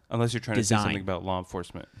of Unless you're trying to say design. something about law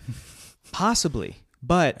enforcement Possibly.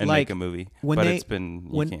 But and like make a movie. when But they- it's been, you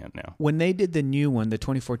when- can't now. when they did the new one, the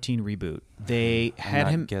 2014 reboot, they I'm had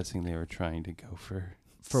not him. guessing they were trying to go for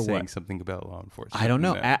For saying what? something about law enforcement. I don't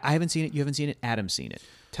know. No. I haven't seen it. You haven't seen it. Adam's seen it.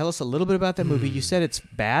 Tell us a little bit about that movie. You said it's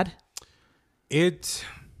bad. It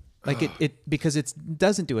Like it because it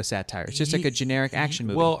doesn't do a satire. It's just like a generic action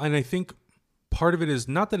movie. Well, and I think part of it is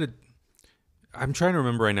not that it. I'm trying to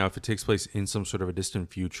remember right now if it takes place in some sort of a distant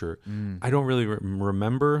future. I don't really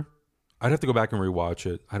remember. I'd have to go back and rewatch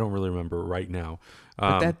it. I don't really remember right now.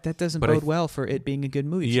 But that doesn't but bode well for it being a good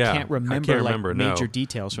movie. You Yeah, can't I remember, can't remember, no. major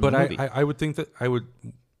details from But the movie. I would think that I would.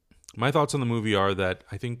 My thoughts on the movie are that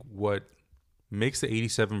I think what makes the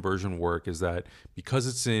 87 version work is that because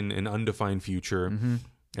it's in an undefined future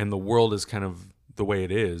and the world is kind of the way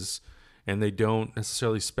it is, and they don't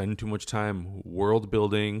necessarily spend too much time world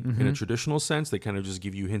building in a traditional sense. They kind of just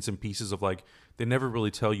give you hints and pieces of like, they never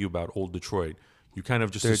really tell you about old Detroit. You kind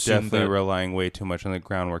of just They're assume definitely that, relying way too much on the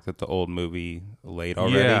groundwork that the old movie laid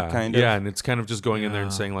already. Kind of. Yeah, and it's kind of just going in there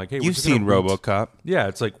and saying like, "Hey, we're You've just gonna seen boot- RoboCop. Yeah,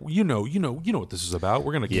 it's like you know what this is about.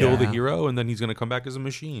 We're gonna kill the Yeah. hero, and then he's gonna come back as a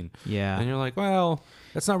machine. Yeah. and you're like, well,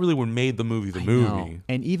 that's not really what made the movie the I movie. know.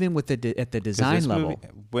 And even with at the 'Cause design this level,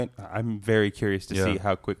 movie I'm very curious to Yeah. see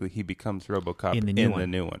how quickly he becomes RoboCop In the new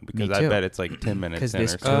one. because Me I too. bet it's like 10 minutes because in or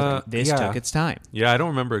this something. took took its time. Yeah, I don't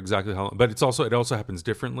remember exactly how long, but it also happens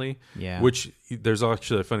differently. Yeah. Which there's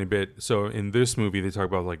actually a funny bit. So in this movie, they talk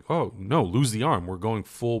about like, oh no, lose the arm. We're going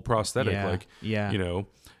full prosthetic. Yeah, Like, yeah. you know,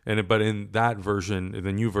 but in that version, in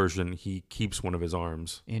the new version, he keeps one of his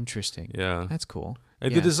arms. Interesting. Yeah. That's cool.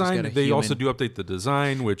 And Yeah, the so it's got design, a they also human- do update the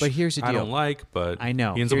design, which But here's the I deal. don't like, but I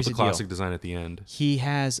know. he ends up Here's with the the deal. classic design at the end. He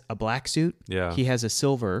has a black suit. Yeah. He has a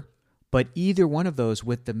silver. But either one of those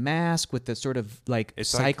with the mask, with the sort of like It's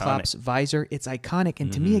Cyclops visor, it's iconic.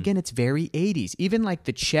 And to Mm-hmm. me, again, it's very 80s. Even like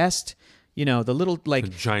the chest, the little The like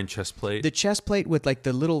giant chest plate. the chest plate with like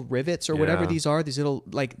the little rivets or whatever Yeah. these are, these little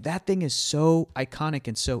like that thing is so iconic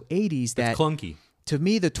and so 80s that it's clunky. to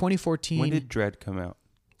me, the 2014, When did Dredd come out?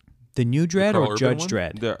 the new Dredd Carl or Urban Judge one?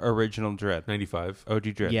 Dredd? The original Dredd. 95.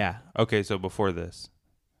 OG Dredd. Yeah. Okay, so before this.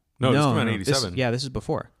 No, this came out in this- 87. this is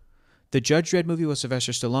before. The Judge Dredd movie with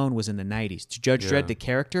Sylvester Stallone was in the 90s. Judge Yeah. Dredd, the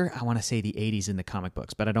character, I want to say the 80s in the comic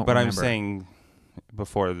books, but I don't But remember. I'm saying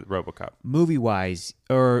before RoboCop. Movie-wise,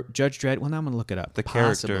 or Judge Dredd, well, now I'm going to look it up. The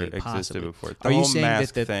Possibly, character existed possibly. before. The Are you whole saying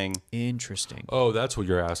mask that the thing. Interesting. Oh, that's what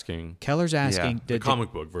you're asking. Keller's asking The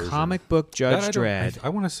comic book version. Comic book That Judge I don't- Dredd. I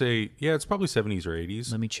want to say, yeah, it's probably 70s or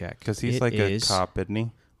 80s. Let me check. Because he's It like a is cop, isn't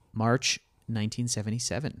he? March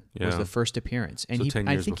 1977 was Yeah. the first appearance, and So 10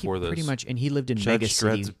 I years think before he pretty this. much, and he lived in Judge Mega Dredd's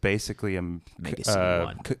City. basically a Mega City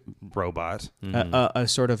One. robot. A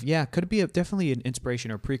sort of could be definitely an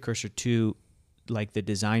inspiration or precursor to like the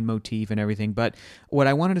design motif and everything. But what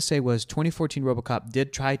I wanted to say was 2014 RoboCop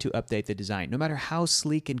did try to update the design. No matter how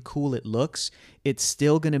sleek and cool it looks, it's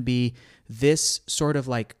still going to be this sort of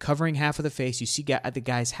like covering half of the face. You see the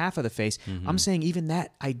guy's half of the face. I'm saying even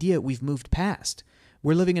that idea we've moved past.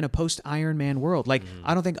 We're living in a post Iron Man world. Like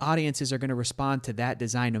I don't think audiences are going to respond to that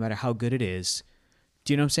design no matter how good it is.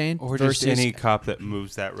 Do you know what I'm saying? Or just any cop that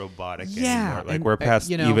moves that robotic anymore. Like and, we're past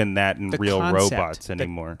even that in the real concept, robots the-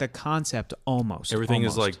 anymore. The concept almost. Everything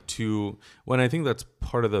is almost. like too. When I think that's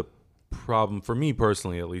part of the problem for me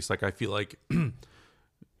personally, at least. Like I feel like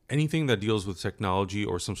anything that deals with technology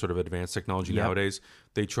or some sort of advanced technology Yep. nowadays,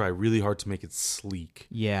 they try really hard to make it sleek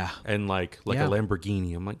Yeah. and like Yeah. a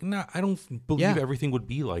Lamborghini. I'm like, nah, I don't believe Yeah. everything would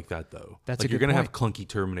be like that though. That's like a you're good gonna have clunky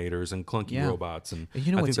Terminators and clunky Yeah. robots, and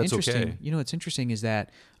You know I what's think that's interesting? okay. You know what's interesting is that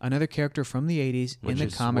another character from the 80s Which in the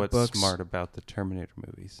is comic what's books. smart about the Terminator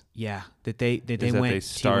movies. Yeah, that they Is that went they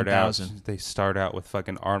start T1000. out they start out with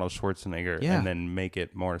fucking Arnold Schwarzenegger Yeah. and then make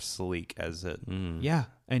it more sleek as it. Yeah,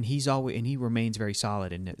 and he remains very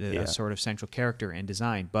solid in the Yeah. sort of central character and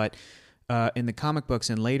design. But in the comic books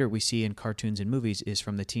and later we see in cartoons and movies is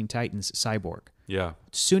from the Teen Titans Cyborg. Yeah.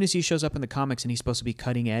 As soon as he shows up in the comics and he's supposed to be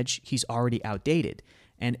cutting edge, he's already outdated.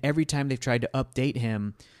 And every time they've tried to update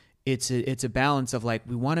him, it's a balance of like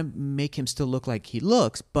we want to make him still look like he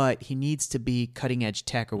looks, but he needs to be cutting edge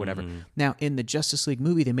tech or whatever. Now in the Justice League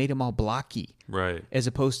movie, they made him all blocky Right. as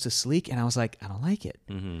opposed to sleek, and I was like, I don't like it.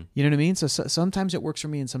 You know what I mean? So sometimes it works for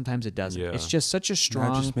me, and sometimes it doesn't. Yeah. It's just such a Not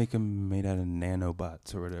strong, just make them made out of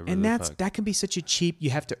nanobots or whatever. and the that's fuck. that can be such a cheap.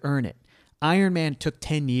 You have to earn it. Iron Man took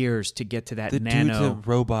 10 years to get to that the nano. dude's a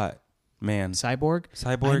robot. Man, Cyborg.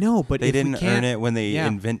 Cyborg. I know, but they if we didn't can't- earn it when they Yeah.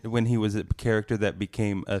 when he was a character that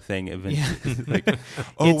became a thing eventually. Yeah. Like,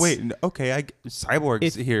 oh It's- wait, okay,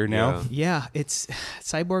 Cyborg's here now. Yeah, it's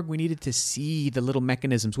Cyborg. We needed to see the little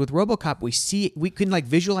mechanisms. With RoboCop, we can like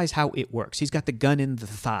visualize how it works. He's got the gun in the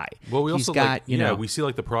thigh. Well, we He's also got, you know, we see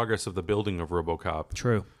like the progress of the building of RoboCop.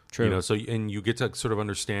 True. You know, so and you get to sort of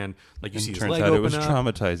understand, like you see his Turns leg out it open was up.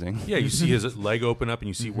 traumatizing. Yeah, you see his leg open up, and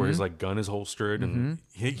you see where his like gun is holstered, and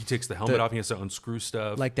he takes the helmet The- off. And he has to unscrew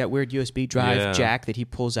stuff, like that weird USB drive Yeah. jack that he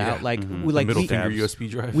pulls out. Yeah. Like, Mm-hmm. we, like middle we, finger USB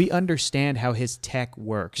drive. we understand how his tech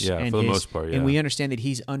works. Yeah, and for the his- most part, And yeah. we understand that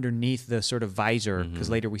he's underneath the sort of visor because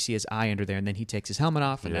later we see his eye under there, and then he takes his helmet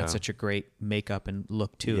off, and that's Yeah. such a great makeup and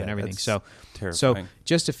look too, Yeah, and everything. that's So terrifying.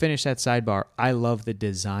 just to finish that sidebar, I love the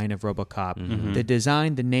design of RoboCop. Mm-hmm. The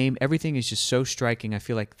design, the name, everything is just so striking. I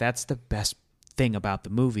feel like that's the best thing about the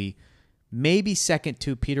movie. Maybe second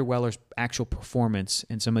to Peter Weller's actual performance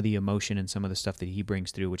and some of the emotion and some of the stuff that he brings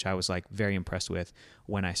through, which I was like very impressed with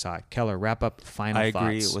when I saw it. Keller, wrap up final I thoughts.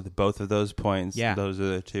 agree with both of those points. Yeah. Those are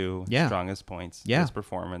the two Yeah. strongest points. Yeah. His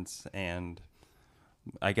performance and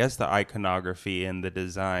I guess the iconography and the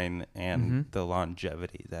design and the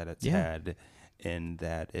longevity that it's Yeah. had, in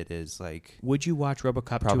that it is like Would you watch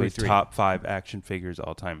RoboCop 2 probably or 3? top 5 action figures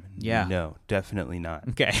all time. Yeah. No, definitely not.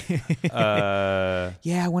 Okay. uh,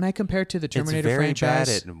 Yeah, when I compare it to the Terminator it's very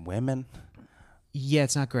franchise, bad at women. yeah,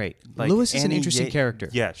 it's not great. Like Lewis is an Annie interesting Ye- character.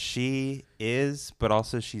 Yeah, she is, but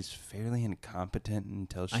also she's fairly incompetent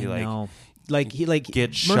until she I know. Like he like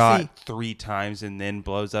gets Murphy, shot 3 times and then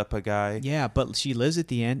blows up a guy. Yeah, but she lives at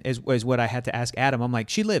the end. Is what I had to ask Adam. I'm like,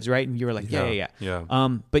 she lives, right? And you were like, yeah.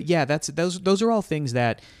 But yeah, those are all things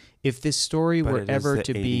that if this story But were it is ever the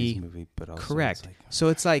to 80s be movie, but also correct, it's like- so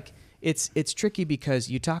it's like it's tricky because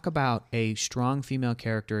you talk about a strong female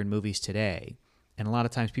character in movies today. And a lot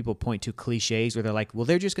of times people point to cliches where they're like, well,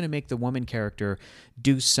 they're just going to make the woman character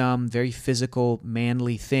do some very physical,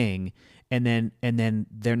 manly thing, and then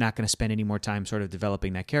they're not going to spend any more time sort of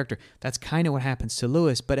developing that character. That's kind of what happens to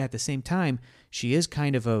Lewis, but at the same time, she is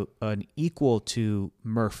kind of an equal to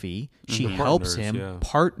Murphy. She helps Partners, him, yeah.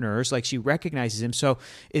 partners, like she recognizes him. So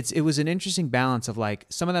it was an interesting balance of like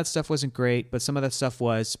some of that stuff wasn't great, but some of that stuff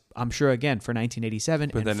was, I'm sure, again, for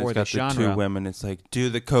 1987 But and then for it's the got the genre. 2 women. It's like, do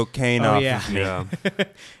the cocaine Oh, off yeah. of me. Yeah.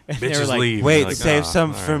 And they were Bitches like, leave. Wait, You're like, save "Ah,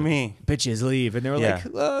 some all for right." me. bitches leave, and they were Yeah.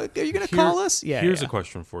 like, "Are you gonna call us?" Yeah. Here's yeah. a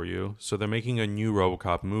question for you. So they're making a new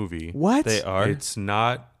RoboCop movie. What? They are. It's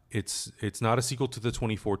not. It's not a sequel to the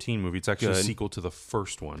 2014 movie. It's actually a Good. sequel to the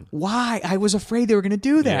first one. Why? I was afraid they were gonna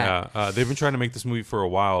do that. Yeah, they've been trying to make this movie for a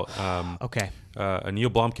while. Okay. Neil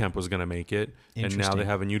Blomkamp was going to make it, and now Interesting. they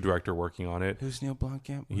have a new director working on it. Who's Neil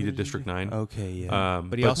Blomkamp? He did District 9. Okay, yeah.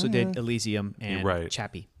 But he also did Elysium and Right.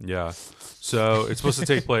 Chappie. Yeah. So it's supposed to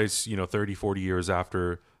take place, 30, 40 years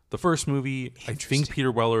after the first movie. I think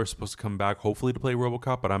Peter Weller is supposed to come back, hopefully, to play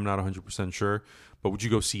RoboCop, but I'm not 100% sure. But would you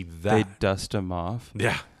go see they that? dust him off.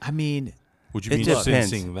 Yeah. I mean, Would you be It interested in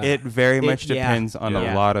depends. seeing that? It very much yeah. depends on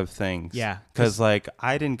Yeah. a lot of things. Yeah. Because, like,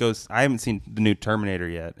 I haven't seen the new Terminator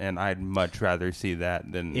yet, and I'd much rather see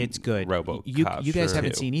that than it's good. RoboCop. You guys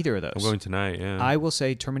haven't too. seen either of those. I'm going tonight, yeah. I will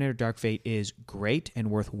say Terminator Dark Fate is great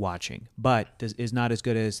and worth watching, but is not as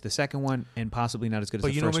good as the second one and possibly not as good as But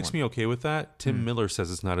the you know what first makes one. me okay with that? Tim Miller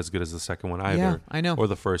says it's not as good as the second one either. Yeah, I know. Or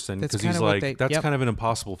the first, and That's because kinda he's what like, they- that's yep. kind of an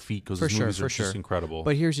impossible feat because For his sure, movies for are just sure. incredible.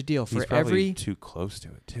 But here's the deal: He's for probably every too close to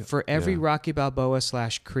it, too. for every Yeah. Rocky Balboa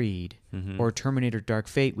 / Creed Mm-hmm. or Terminator Dark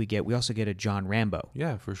Fate we also get a John Rambo.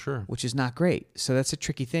 yeah, for sure. Which is not great. So that's a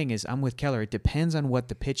tricky thing is I'm with Keller. It depends on what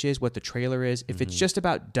the pitch is, what the trailer is. If Mm-hmm. it's just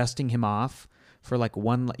about dusting him off for like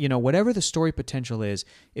one, whatever the story potential is,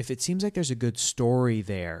 if it seems like there's a good story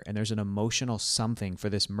there and there's an emotional something for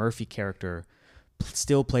this Murphy character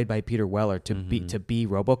still played by Peter Weller to be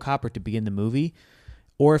RoboCop or to be in the movie,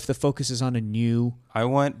 or if the focus is on a new I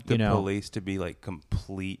want the you know- police to be, like,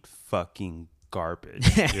 complete fucking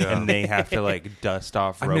garbage. And they have to, like, dust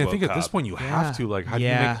off I RoboCop. mean, I think at this point you have to like, how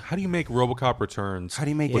do you make RoboCop Returns? How do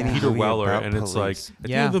you make with a Peter movie Weller? about And it's like police? at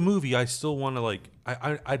the end of the movie, I still want to like,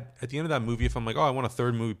 I at the end of that movie, if I'm like, oh, I want a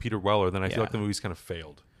third movie Peter Weller, then I feel Yeah. like the movie's kind of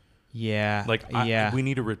failed. Yeah. Like, we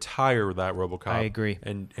need to retire that RoboCop. I agree.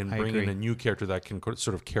 and I bring agree. in a new character that can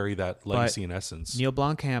sort of carry that legacy in essence. Neil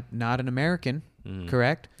Blomkamp, not an American,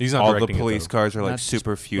 correct? He's not All the directing it, police though. cars are, like, Not just,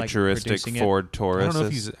 super like, futuristic producing it. Ford I Taurus. don't know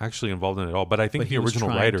if he's actually involved in it at all, but I think But he the was original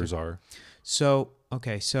trying writers to. are. So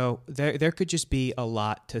there could just be a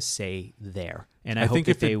lot to say there, and I hope think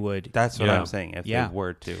that if they it- would. That's what Yeah. I'm saying. If Yeah. they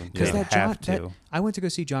were to. Because They that have John, to. I went to go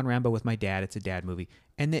see John Rambo with my dad. It's a dad movie,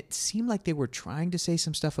 and it seemed like they were trying to say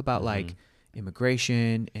some stuff about like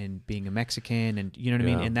immigration and being a Mexican, and you know what I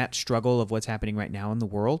mean, Yeah. and that struggle of what's happening right now in the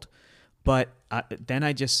world. But then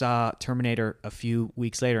I just saw Terminator a few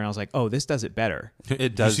weeks later, and I was like, "Oh, this does it better."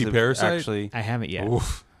 It does. You see Parasite? Actually, I haven't yet.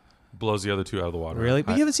 Oof. Blows the other two out of the water. Really?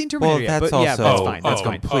 But you haven't seen Terminator well, yet. that's But also yeah, that's fine. That's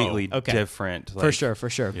fine. completely Okay. different. For sure.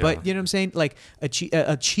 Yeah. But you know what I'm saying? Like a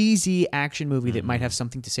cheesy action movie that might have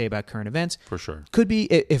something to say about current events. For sure. Could be,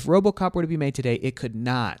 if RoboCop were to be made today, it could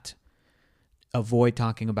not avoid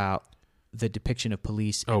talking about the depiction of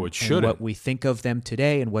police Oh, and, it and shouldn't. what we think of them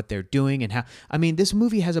today and what they're doing and how. I mean, this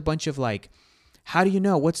movie has a bunch of like, how do you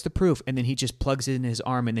know? What's the proof? And then he just plugs it in his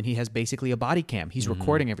arm, and then he has basically a body cam. He's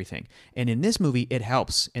recording everything. And in this movie, it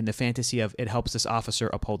helps in the fantasy of it helps this officer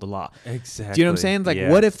uphold the law. Exactly. Do you know what I'm saying? Like, Yeah.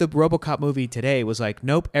 what if the RoboCop movie today was like,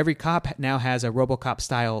 nope, every cop now has a RoboCop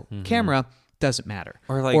style camera. Doesn't matter.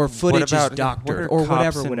 Or like, footage what about, is doctored, what are or cops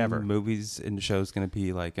whatever, and whatever. Movies and shows going to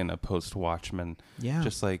be like in a post Watchmen. Yeah.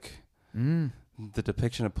 Just like the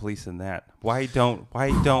depiction of police in that. Why don't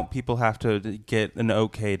people have to get an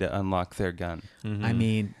okay to unlock their gun? I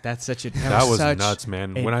mean, that's such a That was such nuts,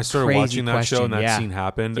 man. a When I started crazy watching that show and that question. scene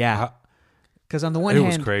happened, Yeah. Because on the one It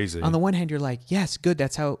hand, was crazy. On the one hand, you're like, yes, good,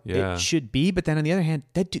 that's how Yeah. it should be. But then on the other hand,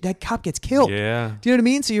 that cop gets killed. Yeah. Do you know what I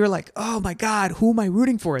mean? So you're like, oh my god, who am I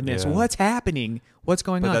rooting for in this? Yeah. What's happening? What's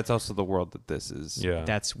going But on? that's also the world that this is. Yeah.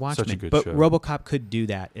 That's Watchmen. Such a good but show. RoboCop could do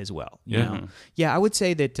that as well. You Yeah. know? Yeah, I would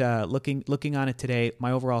say that looking on it today,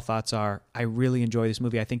 my overall thoughts are I really enjoy this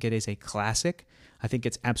movie. I think it is a classic. I think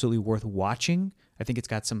it's absolutely worth watching. I think it's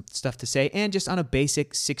got some stuff to say, and just on a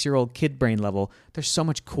basic 6-year-old kid brain level, there's so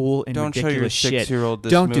much cool and Don't show your ridiculous shit. 6-year-old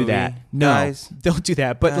this Don't do movie. that. No, Guys. don't do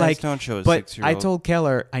that. But Guys, like, don't show a but 6-year-old. I told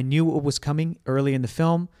Keller I knew what was coming early in the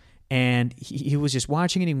film, and he was just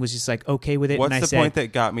watching it and was just like okay with it. What's and I the said, point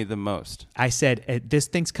that got me the most? I said, this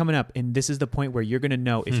thing's coming up, and this is the point where you're going to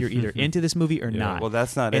know if you're either into this movie or not. Well,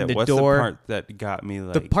 that's not And it. the What's door- the part that got me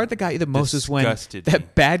like The part that got you the most is when disgusted that me.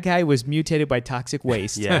 bad guy was mutated by toxic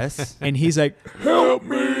waste. Yes. And he's like,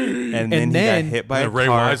 and then he then- got hit by a And Ray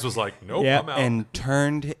car Wise was like, nope, Yeah. I'm out. and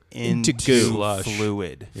turned Into into goo. Slush.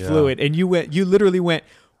 fluid. Yeah. fluid. And you literally went,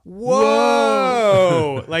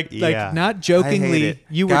 whoa. like Yeah. not I hate jokingly, it.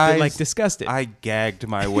 you were Guys, like disgusted. I gagged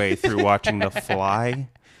my way through watching The Fly.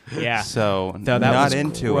 yeah. So So that not was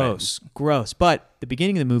into gross. But the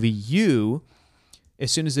beginning of the movie,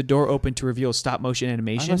 as soon as the door opened to reveal stop motion it. I'm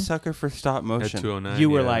animation, a sucker for stop At motion. 209, you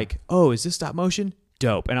were yeah. like, oh, is this stop motion?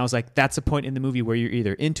 Dope. And I was like, that's a point in the movie where you're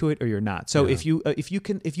either into it or you're not. So Yeah. if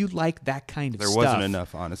you like that kind of There stuff, wasn't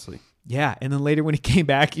enough, honestly. Yeah, and then later when he came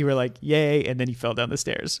back, you were like, yay, and then he fell down the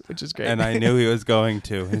stairs, which is great. And I knew he was going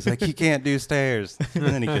to. He's like, he can't do stairs. And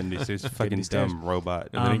then he couldn't do stairs. Fucking do stairs. dumb robot.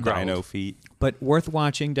 And then he growled. rhino feet. But worth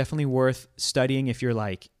watching, definitely worth studying if you're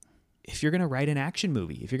going to write an action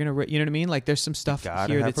movie. If you're going to, you know what I mean? Like there's some stuff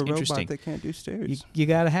Gotta here have that's a robot interesting. that can't do stairs. You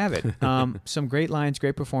got to have it. Some great lines,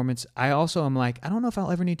 great performance. I also am like, I don't know if I'll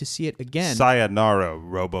ever need to see it again. Sayonara,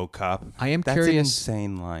 RoboCop. I am That's an curious.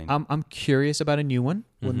 insane line. I'm curious about a new one.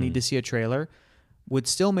 We'll need to see a trailer. Would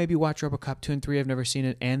still maybe watch RoboCop 2 and 3. I've never seen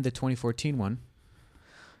it, and the 2014 one.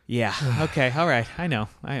 Yeah. Okay. All right. I know.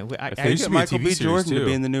 They used Get to be a Michael TV B. series, Jordan too. to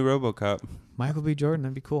be in the new RoboCop. Michael B. Jordan.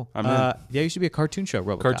 That'd be cool. I'm in. Yeah, it used to be a cartoon show.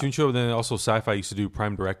 RoboCop. Cartoon show, then also Sci-Fi used to do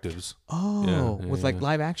Prime Directives. Oh, Yeah, with yeah, like yeah.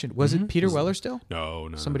 live action. Was it Peter Weller still? No.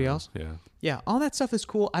 Somebody no. else? Yeah. Yeah, all that stuff is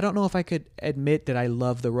cool. I don't know if I could admit that I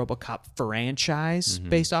love the RoboCop franchise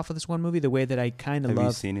based off of this one movie the way that I kind of Have you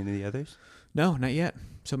love. seen any of the others? No, not yet.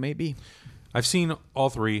 So maybe. I've seen all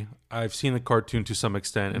three. I've seen the cartoon to some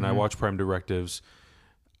extent, and I watch Prime Directives.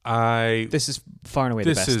 This is far and away the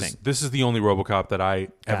This best is thing. this is the only RoboCop that I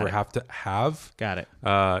ever it. have to have. Got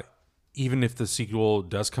it. Even if the sequel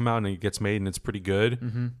does come out and it gets made and it's pretty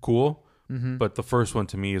good, cool. But the first one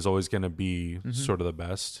to me is always going to be sort of the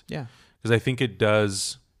best. Yeah. Because I think it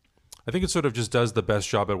does. I think it sort of just does the best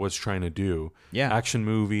job at what it's trying to do. Yeah. Action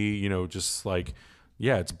movie, just like,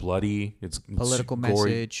 yeah, it's bloody. It's Political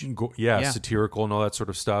gory, message. yeah, satirical and all that sort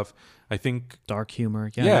of stuff. I think, Dark humor.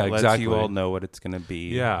 Yeah, It lets exactly. you all know what it's going to be.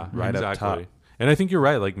 yeah, right exactly. up top. And I think you're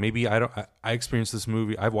right. Like maybe I experienced this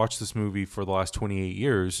movie. I've watched this movie for the last 28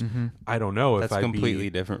 years. I don't know That's if I'd completely be,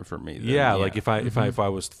 different for me. Then. yeah, like if I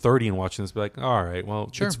was 30 and watching this, I'd be like, all right, well,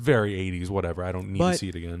 Sure. it's very 80s, whatever. I don't need But to see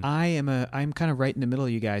it again. I'm kind of right in the middle of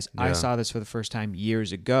you guys. I Yeah. saw this for the first time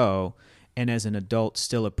years ago, and as an adult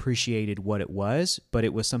still appreciated what it was, but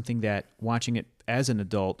it was something that watching it as an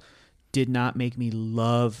adult did not make me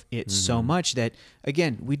love it so much that,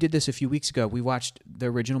 again, we did this a few weeks ago. We watched the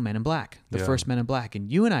original Men in Black, the Yeah. first Men in Black,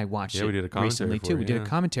 and you and I watched Yeah, it we did a commentary recently for too. it, We did a yeah.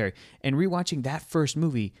 commentary, and rewatching that first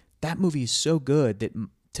movie, that movie is so good that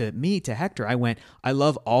to Hector, I went, I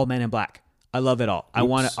love all Men in Black. I love it all. I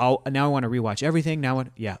want to. Now I want to rewatch everything. Now,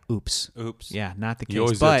 oops. Oops. Yeah, not the case. You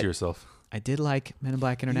always do but that to yourself. I did like Men in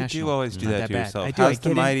Black International. You do always do Not that to bad. yourself. I do. How's I the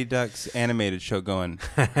get Mighty Ducks animated show going?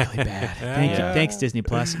 really bad. Thank you. Thanks, Disney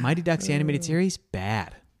Plus. Mighty Ducks animated series,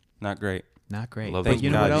 bad. Not great. Not great. Love But those you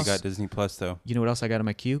know God, what else? you got Disney Plus though. You know what else I got on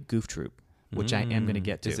my queue? Goof Troop, which I am going to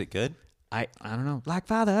get to. Is it good? I don't know. Like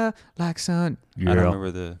father, like son. I don't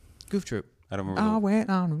remember the. Goof Troop. I don't remember. Oh, wait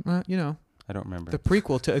on, I don't remember. the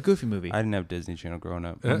prequel to a Goofy movie. I didn't have Disney Channel growing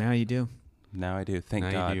up. Well, now you do. Now I do. Thank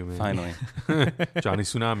Now God. you do, man. Finally. Johnny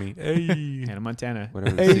Tsunami. Hey. Hannah Montana.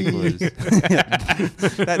 Whatever the sequel is.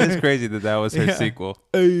 That is crazy that was her sequel.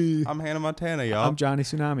 Hey. I'm Hannah Montana, y'all. I'm Johnny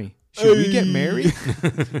Tsunami. Should we get married?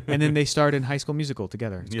 And then they starred in High School Musical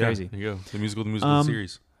together. It's crazy. There you go. The musical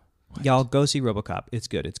series. Y'all go see RoboCop. It's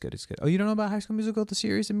good. It's good. It's good. Oh, you don't know about High School Musical, the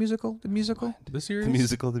series, the musical, the musical, The series? The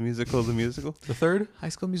musical, the musical, the musical. The third? High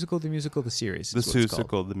School Musical, the musical, the series. The is what it's called.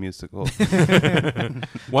 Susical, the musical.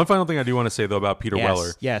 One final thing I do want to say, though, about Peter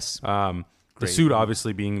Weller. Yes. The Great. suit,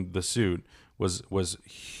 obviously being the suit, was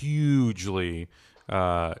hugely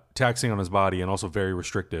taxing on his body and also very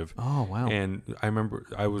restrictive. Oh wow. And I remember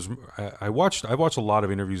I watched a lot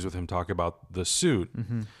of interviews with him talk about the suit,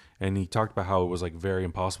 and he talked about how it was like very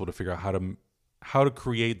impossible to figure out how to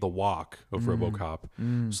create the walk of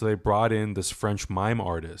RoboCop. So they brought in this French mime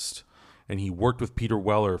artist, and he worked with Peter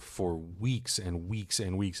Weller for weeks and weeks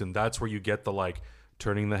and weeks, and that's where you get the like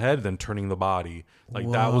turning the head, then turning the body. Like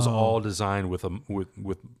that was all designed with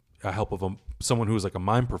a help of someone who was like a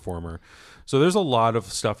mime performer. So there's a lot of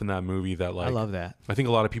stuff in that movie that like I love that. I think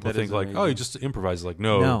a lot of people That think is like, amazing. oh, he just improvised. Like,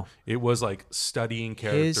 no, it was like studying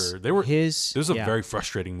character. This was a very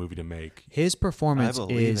frustrating movie to make. His I performance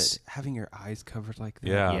believe is it. Having your eyes covered like that.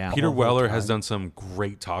 Yeah. Yeah. Peter All the Weller has time. done some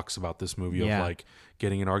great talks about this movie Yeah. of like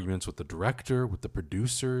getting in arguments with the director, with the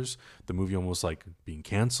producers, the movie almost like being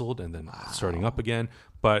canceled and then starting up again.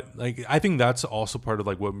 But like, I think that's also part of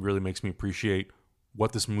like what really makes me appreciate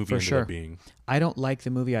what this movie ended up being. I don't like the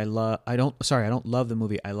movie. I don't love the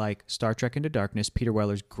movie. I like Star Trek Into Darkness. Peter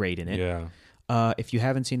Weller's great in it. Yeah. If you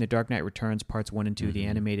haven't seen The Dark Knight Returns Parts 1 and 2, the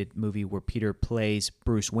animated movie where Peter plays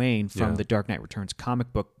Bruce Wayne from the Dark Knight Returns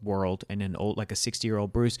comic book world, and an old, like a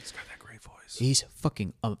 60-year-old Bruce. He's got that great voice. He's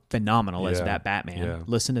fucking phenomenal as Yeah. that Batman. Yeah.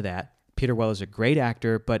 Listen to that. Peter Weller's a great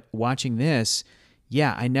actor, but watching this,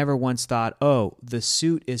 yeah, I never once thought, oh, the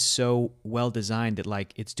suit is so well designed that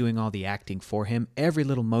like it's doing all the acting for him. Every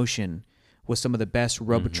little motion was some of the best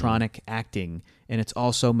robotronic acting, and it's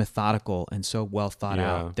also methodical and so well thought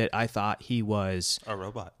out that I thought he was A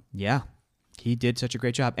robot. yeah, he did such a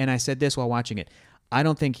great job. And I said this while watching it. I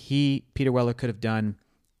don't think Peter Weller could have done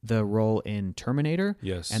the role in Terminator.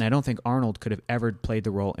 Yes. And I don't think Arnold could have ever played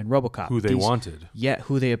the role in RoboCop. Who they wanted. Yeah,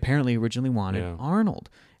 who they apparently originally wanted, Yeah. Arnold.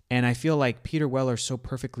 And I feel like Peter Weller so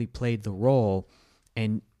perfectly played the role,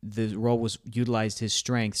 and the role was utilized his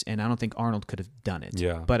strengths, and I don't think Arnold could have done it.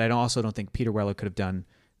 Yeah. But I also don't think Peter Weller could have done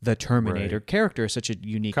the Terminator Right. character, such a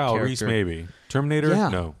unique Kyle character. Reese, maybe. Terminator? Yeah.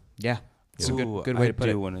 No. Yeah. It's a Ooh, good way to put I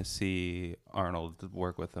it. do want to see Arnold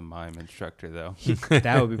work with a mime instructor, though.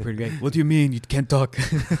 That would be pretty great. What do you mean you can't talk?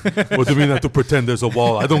 What do you mean I have to pretend there's a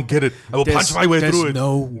wall? I don't get it. I will punch my way through it.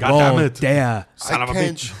 no God wall damn it. there. Son of a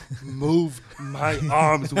bitch. move my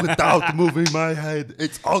arms without moving my head.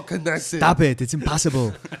 It's all connected. Stop it. It's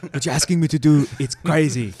impossible. What you're asking me to do, it's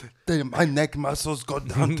crazy. My neck muscles go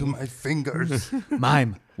down to my fingers.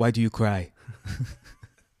 Mime, why do you cry?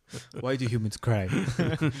 Why do humans cry?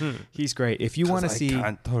 He's great. If you want to see, I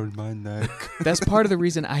can't turn my neck. that's part of the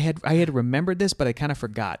reason I had remembered this, but I kind of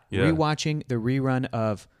forgot. Yeah. Rewatching the rerun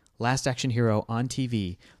of Last Action Hero on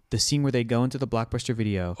TV, the scene where they go into the Blockbuster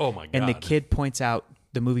video, Oh my and the God. kid points out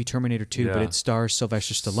the movie Terminator 2, but Yeah. it stars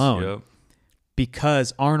Sylvester Stallone. Yep.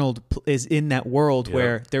 Because Arnold is in that world Yep.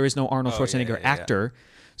 where there is no Arnold Schwarzenegger actor.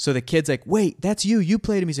 So the kid's like, wait, that's you. You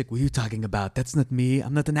played him. He's like, what are you talking about? That's not me.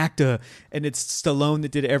 I'm not an actor. And it's Stallone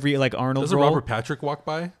that did every like Arnold Doesn't role. Robert Patrick walk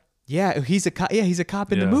by? Yeah, he's a cop. Yeah, he's a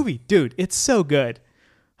cop in the Yeah. movie. Dude, it's so good.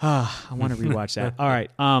 I want to rewatch that. All right.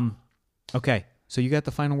 Okay. So you got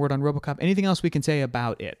the final word on RoboCop. Anything else we can say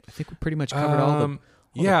about it? I think we pretty much covered all the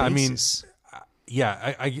yeah, I mean, bases.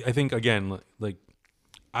 yeah, I think again, like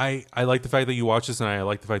I like the fact that you watched this, and I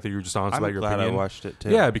like the fact that you were just honest I'm about your glad opinion. I watched it too.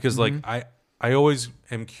 Yeah, because like I always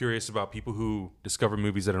am curious about people who discover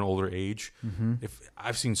movies at an older age. If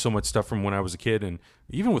I've seen so much stuff from when I was a kid, and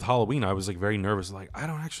even with Halloween, I was like very nervous. Like I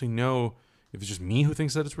don't actually know if it's just me who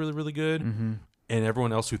thinks that it's really, really good, and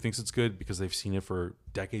everyone else who thinks it's good because they've seen it for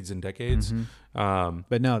decades and decades.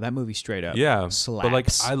 But no, that movie straight up slaps. but like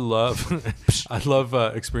I love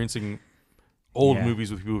experiencing old Yeah.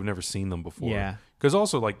 movies with people who've never seen them before. Yeah. Because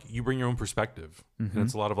also like you bring your own perspective, and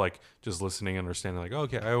it's a lot of like just listening and understanding. Like,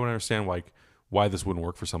 okay, I want to understand like why this wouldn't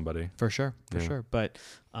work for somebody. For sure. But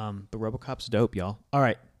RoboCop's dope, y'all. All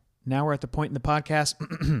right. Now we're at the point in the podcast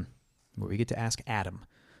where we get to ask Adam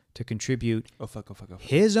to contribute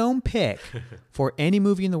his own pick for any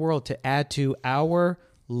movie in the world to add to our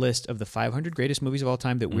list of the 500 greatest movies of all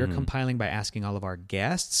time that we're compiling by asking all of our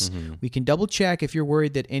guests. We can double check if you're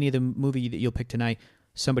worried that any of the movie that you'll pick tonight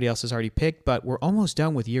somebody else has already picked, but we're almost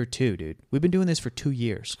done with year 2, dude. We've been doing this for 2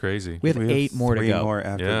 years. It's crazy. We have 8 more to go. 3 more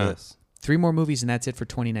after this. 3 more movies, and that's it for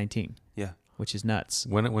 2019. Yeah. Which is nuts.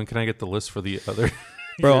 When can I get the list for the other?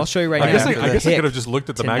 Bro, I'll show you right I now. guess I could have just looked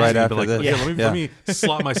at the magazine and been like, this. let me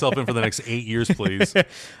slot myself in for the next 8 years, please.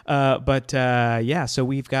 So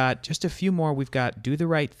we've got just a few more. We've got Do the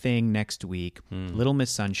Right Thing next week, Little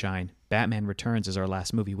Miss Sunshine, Batman Returns is our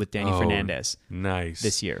last movie with Danny Fernandez. Nice.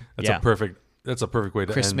 This year. That's a perfect way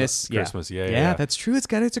to Christmas. end Christmas. Yeah, that's true. It's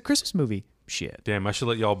a Christmas movie. Shit. Damn, I should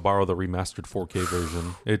let y'all borrow the remastered 4K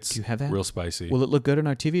version. It's Do you have that? real spicy. Will it look good on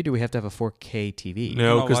our TV, or do we have to have a 4K TV?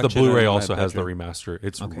 No, because the watch it Blu-ray in my also has the bedroom. remaster.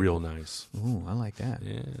 It's real nice. Ooh, I like that.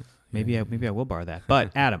 Yeah. Maybe I will borrow that.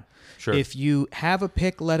 But Adam, Sure. if you have a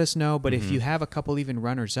pick, let us know. But if you have a couple even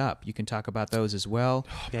runners up, you can talk about those as well.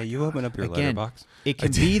 Yeah, you open up your Again, letterbox. it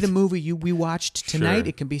can be the movie we watched tonight. Sure.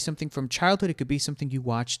 It can be something from childhood. It could be something you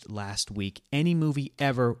watched last week. Any movie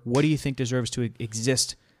ever. What do you think deserves to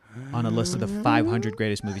exist on a list of the 500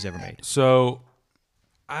 greatest movies ever made? So,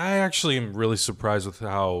 I actually am really surprised with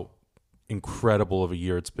how incredible of a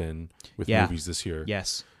year it's been with movies this year.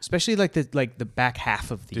 Yes, especially like the back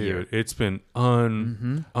half of the year. Dude, it's been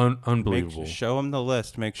unbelievable. Show him the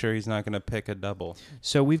list. Make sure he's not going to pick a double.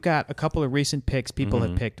 So we've got a couple of recent picks. People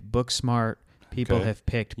have picked Booksmart. People Okay. have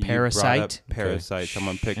picked You brought up Parasite. Parasite.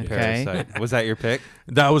 Someone picked Okay. Parasite. Was that your pick?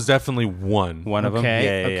 That was definitely one. One of them?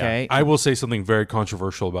 Okay, Yeah. okay. I will say something very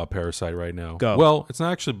controversial about Parasite right now. Go. Well, it's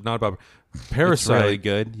not about Parasite. It's really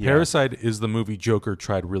good. Yeah. Parasite is the movie Joker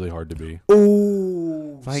tried really hard to be.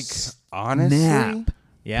 Ooh, Like, honestly, snap.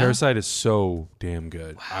 Yeah. Parasite is so damn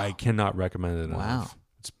good. I cannot recommend it enough. Wow.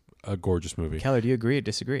 It's a gorgeous movie. Keller, do you agree or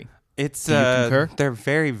disagree? it's Do you concur? they're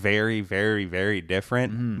very, very, very, very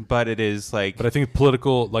different. But it is like But I think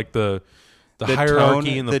political, like the The hierarchy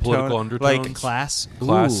tone- and the the political tone- undertones, like Class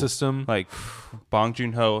class Ooh. system. like Bong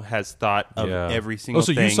Joon-ho has thought of Yeah. every single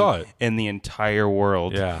so you thing saw it. in the entire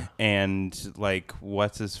world. Yeah. And like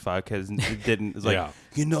what's his fuck has didn't is like Yeah.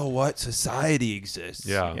 you know what? Society exists.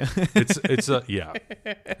 Yeah, it's a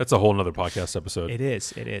That's a whole nother podcast episode. It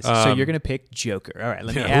is. So you're gonna pick Joker. All right,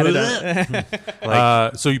 let me add it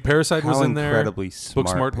up. So Parasite was How in there. incredibly smart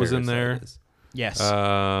Booksmart was in Parasite there. is. Yes.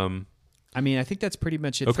 Um, I mean, I think that's pretty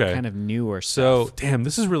much it for okay. kind of newer so stuff. damn,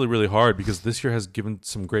 this is really really hard because this year has given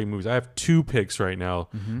some great movies. I have 2 picks right now.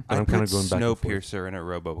 But I'm kind of going back and forth. Snowpiercer in a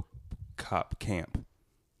RoboCop camp.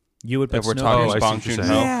 You would put If we're Oh, I talking see Bong what you're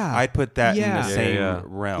Joon-ho, saying. Yeah. I'd put that in Yeah. the same Yeah.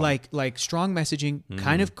 realm. like strong messaging,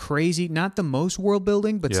 kind of crazy, not the most world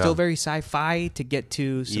building, but Yeah. still very sci-fi to get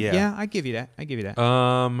to. Some, Yeah. yeah, I give you that.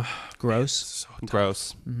 Gross. So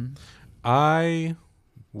gross. I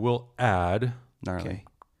will add. Gnarly. Okay.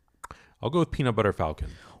 I'll go with Peanut Butter Falcon.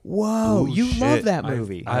 Whoa, Ooh, you shit. love that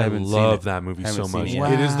movie. I haven't seen love it. that movie Haven't so seen much. it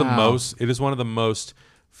yet. It is Wow. It is one of the most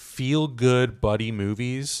feel good buddy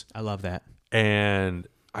movies, I love that. and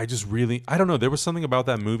I just really I don't know. There was something about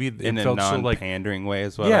that movie. It In a felt so like non-pandering way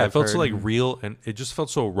as well. yeah, I've it felt so heard. like real, and it just felt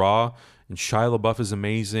so raw. And Shia LaBeouf is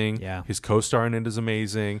amazing. Yeah. His co-star in it is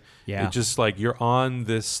amazing. Yeah. It just like you're on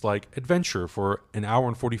this like adventure for an hour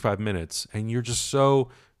and 45 minutes, and you're just so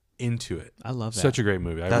into it. I love that. Such a great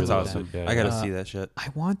movie. I That's really loved awesome. it. Yeah, I gotta yeah. see that shit. I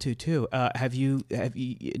want to too. Have you?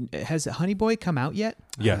 Has Honey Boy come out yet?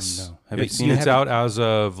 Yes. know. Have you It's, seen it's it? out as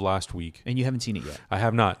of last week. And you haven't seen it yet. I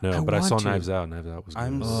have not, no, I but I saw want to. Knives Out. Knives Out was good.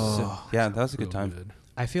 I'm yeah, that was a good Real time. good.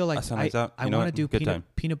 I feel like That sounds out. I You know want to what? do Good time.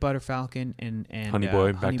 peanut butter falcon and Honey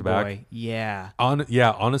Boy, back Honey to back? Boy. Yeah,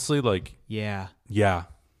 Honestly, like, yeah. yeah.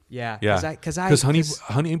 Because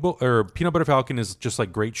Peanut Butter Falcon is just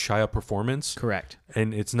like great Shia performance, correct.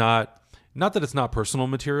 and it's not that it's not personal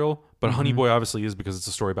material, but Honey Boy obviously is because it's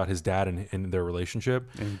a story about his dad and their relationship.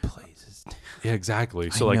 And he plays his Yeah, exactly.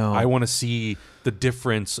 So I like, know. I want to see the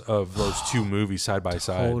difference of those two movies side by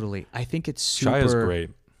side. Totally. I think it's super. Shia's great.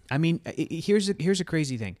 I mean, here's a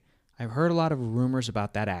crazy thing. I've heard a lot of rumors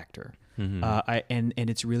about that actor, and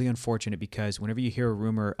it's really unfortunate because whenever you hear a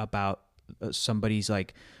rumor about somebody's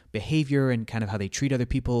like behavior and kind of how they treat other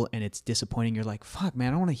people, and it's disappointing, you're like, "Fuck, man,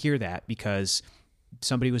 I don't want to hear that," because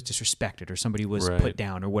somebody was disrespected or somebody was Right. put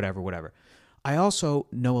down or whatever. I also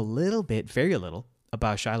know a little bit, very little,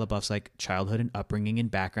 about Shia LaBeouf's like childhood and upbringing and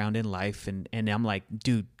background in life, and I'm like,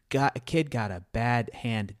 dude, a kid got a bad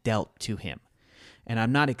hand dealt to him. And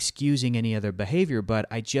I'm not excusing any other behavior, but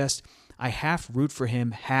I half root for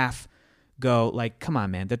him, half go like, come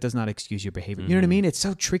on, man, that does not excuse your behavior. You know what I mean? It's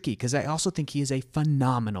so tricky because I also think he is a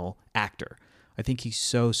phenomenal actor. I think he's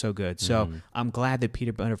so good. So I'm glad that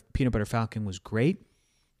Peanut Butter Falcon was great,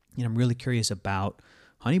 and I'm really curious about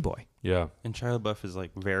Honey Boy. Yeah. And Shia LaBeouf is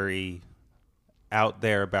like very out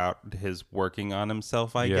there about his working on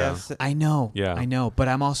himself, I guess. I know. Yeah. I know. But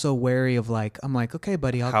I'm also wary of like, I'm like, okay,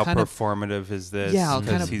 buddy, I'll How kind of. performative is this? Yeah, I'll kind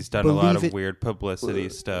because of he's done a lot of believe it. weird publicity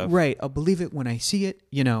stuff. Right. I'll believe it when I see it,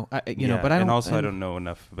 you know, but I don't. And also, I don't know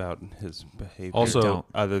enough about his behavior. Also- don't.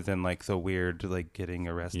 other than like the weird, like getting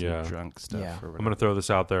arrested Yeah. drunk stuff. Yeah. Or I'm going to throw this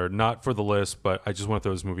out there, not for the list, but I just want to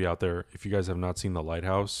throw this movie out there. If you guys have not seen The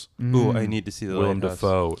Lighthouse, Ooh, I need to see the Willem Lighthouse.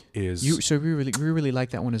 Dafoe is So we really like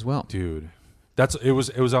that one as well. dude. It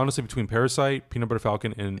was honestly between Parasite, Peanut Butter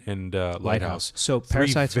Falcon, and Lighthouse. So Three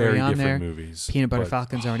Parasite's very already on different there. movies. Peanut Butter but-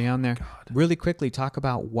 Falcon's already on there. Really quickly, talk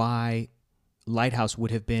about why Lighthouse would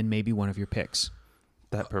have been maybe one of your picks.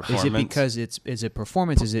 That Is performance. it because is it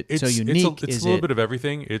performance? Is it so unique? It's Is a little it bit of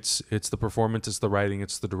everything. It's the performance, it's the writing,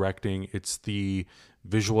 it's the directing, it's the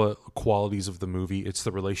visual qualities of the movie, it's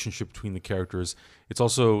the relationship between the characters. It's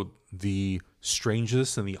also the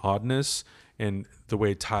strangeness and the oddness and the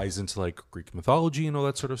way it ties into like Greek mythology and all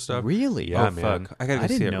that sort of stuff. Really? Yeah, Oh, man. fuck. I gotta go I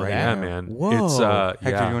see didn't it know right that. Yeah, now. man. Whoa. It's Hector,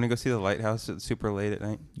 yeah. you want to go see The Lighthouse at super late at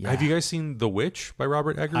night? Yeah. Have you guys seen The Witch by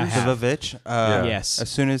Robert Eggers? I have. The Vavitch? Yeah. Yes. As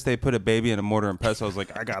soon as they put a baby in a mortar and pestle, I was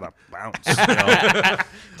like, I gotta bounce.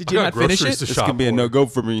 Did you I not got finish groceries it? to This shop could be a for. no-go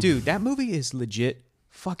for me. Dude, that movie is legit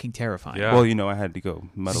fucking terrifying. Yeah. Well, I had to go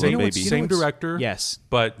muddle Same, a baby. same director. Yes.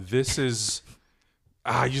 But this is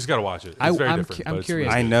you just got to watch it. It's I'm very cu- different. I'm but it's curious.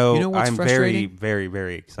 really I good. know. You know what's I'm very, frustrating? very,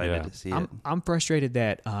 very excited Yeah. to see it. I'm frustrated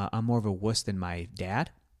that I'm more of a wuss than my dad.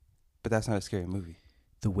 But that's not a scary movie.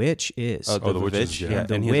 The Witch is. The Witch is- Vavitch? yeah. Yeah,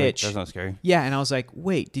 The and he was like, Witch. that's not scary. Yeah, and I was like,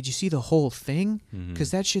 wait, did you see the whole thing? Mm-hmm.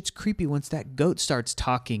 Because that shit's creepy once that goat starts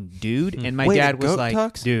talking, dude. And my Wait, dad a was goat like,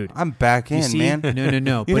 talks? dude, I'm back you in, see? man.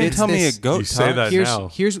 No. You but didn't it's tell me a this- goat You say talks. that now.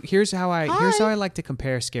 Here's how I like to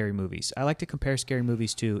compare scary movies. I like to compare scary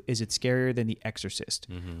movies to is it scarier than The Exorcist,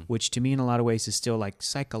 which to me in a lot of ways is still like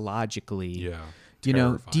psychologically, Yeah. you know,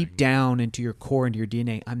 Terrifying. deep down into your core, into your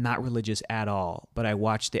DNA. I'm not religious at all, but I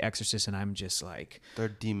watch The Exorcist and I'm just like, They're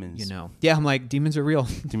demons. you know, yeah, I'm like demons are real.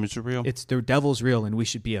 Demons are real. It's the devil's real, and we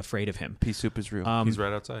should be afraid of him. Pea soup is real. He's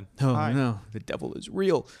right outside. Oh Hi. no, the devil is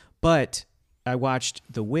real. But I watched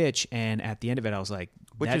The Witch, and at the end of it, I was like,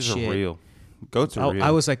 Witches that shit, are real. Goats are real.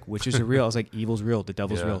 I was like, witches are real. I was like, evil's real. The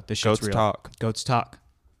devil's Yeah. real. This shit's Goats real. talk. Goats talk.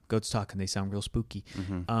 Goats talk, and they sound real spooky.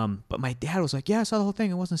 But my dad was like, yeah, I saw the whole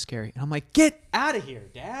thing. It wasn't scary. And I'm like, get out of here,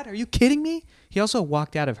 Dad. Are you kidding me? He also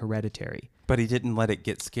walked out of Hereditary. But he didn't let it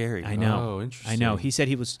get scary. I know. Oh, interesting. I know. He said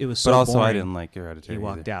it was so But also, boring. I didn't like Hereditary. He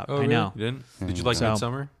walked either. out. Oh, I really? know. You didn't? Did you like So-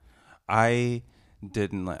 Midsummer? I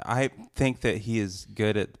didn't like. I think that he is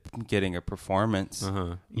good at getting a performance.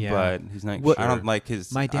 Uh-huh. Yeah. But he's not. Well, I don't like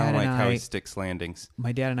his. my I dad don't like and how I- he sticks landings.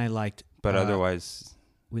 My dad and I liked. But otherwise,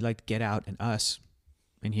 we liked Get Out and Us,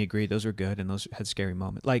 and he agreed those were good and those had scary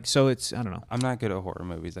moments. Like, so it's I don't know. I'm not good at horror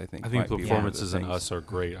movies. I think. I think might the be one of performances in things. Us are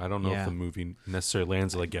great. I don't know Yeah. if the movie necessarily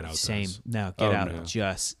lands like Get Out Same. does. No, Get Oh, Out no.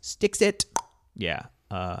 just sticks it. Yeah.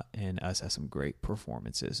 And Us has some great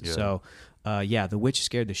performances. Yeah. So, yeah, The Witch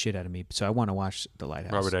scared the shit out of me. So I want to watch The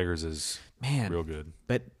Lighthouse. Robert Eggers is Man, real good.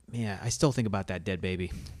 but yeah, I still think about that dead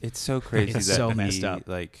baby. It's so crazy It's that so he messed up.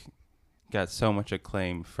 like got so much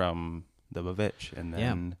acclaim from the Vavitch, and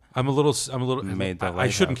then I'm a little. Made the I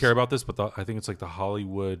shouldn't Lighthouse. care about this, but I think it's like the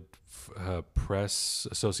Hollywood Press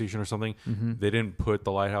Association or something. Mm-hmm. They didn't put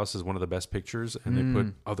The Lighthouse as one of the best pictures, and they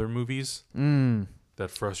put other movies that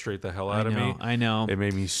frustrate the hell out of me. I know. It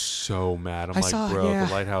made me so mad. I'm I like, saw- bro, yeah.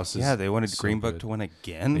 The Lighthouse is. yeah, they wanted so Green Book good. to win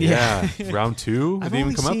again. Yeah, round 2. It I've didn't even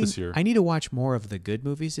only come out this seen- year. I need to watch more of the good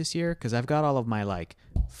movies this year because I've got all of my like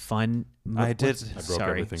fun. I did- what's- I broke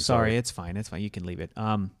sorry, everything, sorry, sorry. it's fine, it's fine. You can leave it.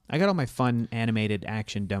 I got all my fun animated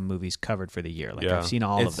action dumb movies covered for the year. Like Yeah. I've seen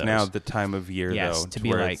all of It's those. now the time of year Yes, though, to be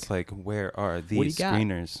where like, it's like, where are do you these got?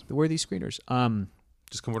 screeners? Where are these screeners?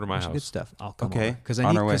 Just come over to my Good house. stuff. I'll come Okay, because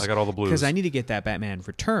on our way. I got all the blues. because I need to get that Batman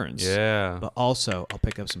Returns. Yeah. But also, I'll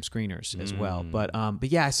pick up some screeners as well. But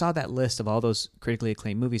yeah, I saw that list of all those critically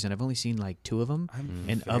acclaimed movies, and I've only seen like 2 of them.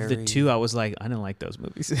 And of the very- 2, I was like, I didn't like those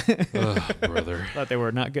movies. Ugh, brother. Thought they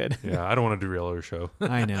were not good. Yeah, I don't want to derail our show.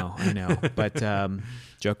 I know. But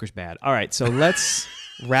Joker's bad. All right, so let's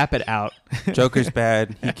wrap it out. Joker's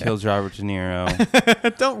bad. He kills Robert De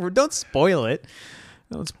Niro. don't spoil it.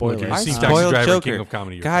 Don't spoil Look, it. you've I seen Taxi spoiled Driver, Joker. King of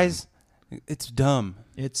Comedy. You're Guys, it's dumb.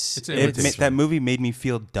 It's It's That movie made me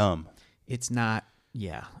feel dumb. it's not.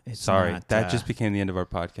 Yeah. It's Sorry, not, that just became the end of our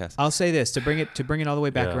podcast. I'll say this to bring it all the way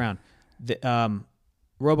back Yeah. around.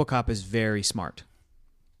 RoboCop is very smart.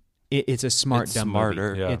 It's a smart, It's dumb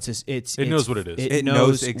smarter. movie. Yeah. It knows what it is. It It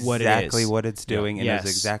knows knows exactly what it's doing and Yes.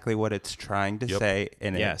 knows exactly what it's trying to Yep. say,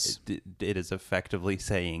 and Yes. it is effectively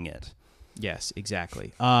saying it. Yes,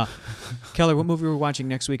 exactly. Keller, what movie we're watching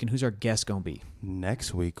next week, and who's our guest going to be?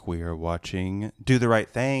 Next week we are watching Do the Right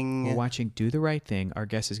Thing. We're watching Do the Right Thing. Our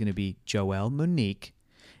guest is going to be Joelle Monique,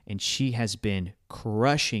 and she has been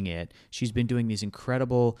crushing it. She's been doing these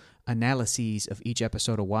incredible analyses of each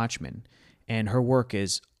episode of Watchmen, and her work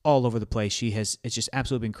is all over the place. It's just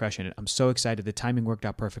absolutely been crushing it. I'm so excited. The timing worked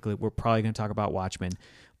out perfectly. We're probably going to talk about Watchmen,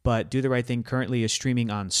 but Do the Right Thing currently is streaming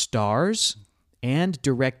on Stars and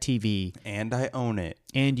DirecTV, And I own it.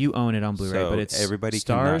 and you own it on Blu-ray. So but it's everybody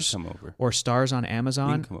Stars cannot come over. or Stars on You can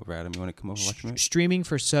Amazon. come over, Adam. You want to come over and watch me? Streaming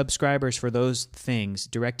for subscribers for those things,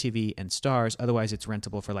 DirecTV and Stars. Otherwise, it's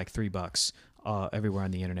rentable for like $3 everywhere on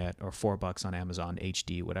the internet, or $4 on Amazon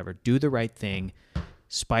HD, whatever. Do the Right Thing.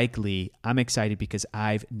 Spike Lee. I'm excited because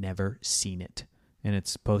I've never seen it, and it's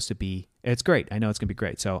supposed to be. It's great. I know it's gonna be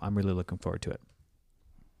great, so I'm really looking forward to it.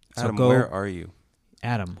 So Adam, go, where are you?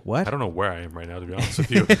 Adam. What? I don't know where I am right now, to be honest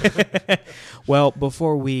with you. Well,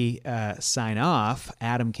 before we sign off,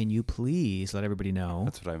 Adam, can you please let everybody know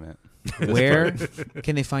That's what I meant. where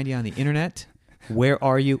can they find you on the internet? Where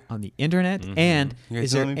are you on the internet? And You guys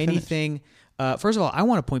is there don't let me finish. anything? First of all, I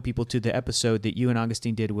want to point people to the episode that you and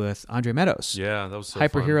Augustine did with Andre Meadows. Yeah, that was so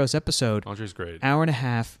Hyper fun. Heroes episode. Andre's great. Hour and a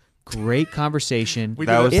half. Great conversation. We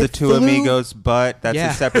That did was it. the It Two flew- Amigos, but that's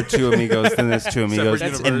Yeah. a separate Two Amigos than this Two Amigos.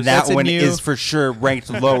 Separate universe. And that That's a one new- is for sure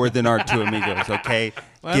ranked lower than our Two Amigos, okay?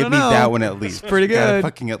 I Give don't me know. that one at least. It's pretty You gotta good.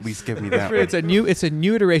 fucking at least give me that one. It's a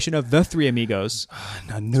new iteration of the Three Amigos.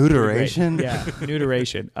 A neuteration? Great. Yeah, new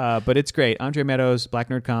iteration. But it's great. Andre Meadows, Black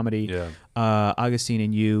Nerd Comedy. Yeah. Augustine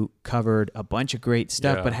and you covered a bunch of great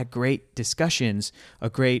stuff, Yeah. but had great discussions. A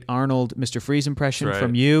great Arnold, Mr. Freeze impression That's right.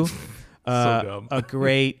 from you. dumb. A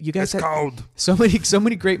great. You guys It's had cold. so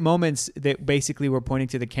many great moments that basically were pointing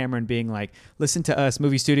to the camera and being like, "Listen to us,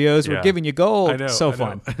 movie studios. We're Yeah. giving you gold." I know. So I know.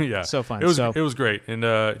 fun. Yeah. So fun. It was So- it was great. And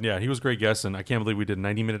yeah, he was a great guest, and I can't believe we did a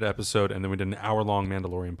 90-minute episode and then we did an hour-long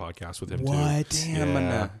Mandalorian podcast with him too. What? Damn,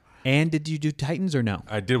 Yeah. And did you do Titans or no?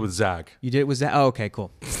 I did with Zach. You did. Was that? Oh, okay,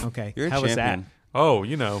 cool. Okay. You're a How was that? champion. Oh,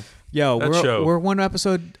 you know. Yo, That show. we're one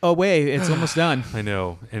episode away. It's almost done. I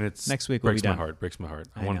know. And it's Next week we'll breaks be my done. heart. Breaks my heart.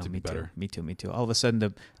 I, I want know, it to be me better. Too. Me too. All of a sudden,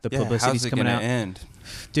 the Yeah, publicity's how's it coming gonna out. end?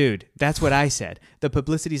 Dude, that's what I said. The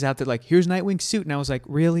publicity's out there like, here's Nightwing's suit. And I was like,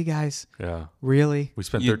 really, guys? Yeah. Really? We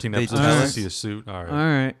spent You- 13 they episodes tell just us? to see a suit. All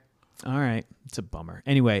right. All right. It's a bummer.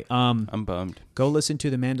 Anyway, I'm bummed. go listen to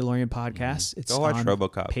the Mandalorian podcast. It's Go watch on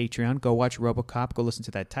RoboCop. Patreon. Go watch RoboCop. Go listen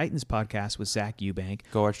to that Titans podcast with Zach Eubank.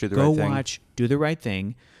 Go watch Do the Go Right Thing. watch Do the Right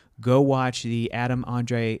Thing. Go watch the Adam,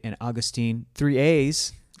 Andre, and Augustine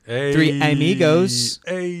 3As. Hey. Three Amigos.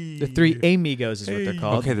 Hey. The Three Amigos is what they're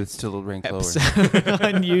called. Okay, that's still ranked lower.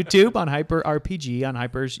 on YouTube, on Hyper RPG, on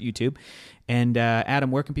Hyper's YouTube. And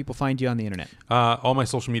Adam, where can people find you on the internet? All my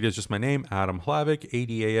social media is just my name, Adam Hlavic,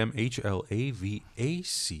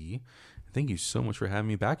 ADAMHLAVAC. Thank you so much for having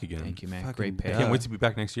me back again. Thank you, man. Fucking Great pick. I can't wait to be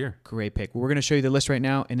back next year. Great pick. Well, we're going to show you the list right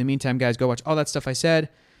now. In the meantime, guys, go watch all that stuff I said.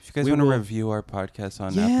 If you guys We want to will- review our podcast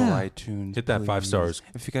on Yeah. Apple iTunes, Hit that 5 please. stars.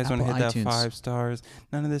 If you guys want to Apple hit that iTunes. 5 stars,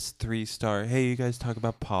 none of this 3-star. Hey, you guys talk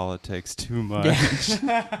about politics too much.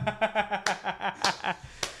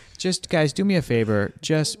 Just, guys, do me a favor.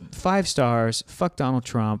 Just 5 stars. Fuck Donald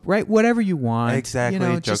Trump. Right? Whatever you want. Exactly.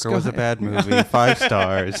 You know, just Joker go was a ahead. bad movie. 5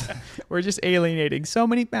 stars. We're just alienating so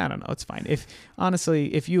many. I don't know. It's fine. If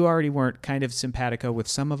honestly, if you already weren't kind of simpatico with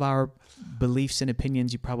some of our beliefs and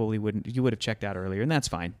opinions, you probably wouldn't. You would have checked out earlier, and that's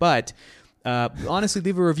fine. But honestly,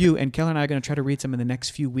 leave a review, and Keller and I are going to try to read some in the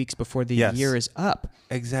next few weeks before the Yes. year is up,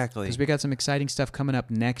 Exactly. because we got some exciting stuff coming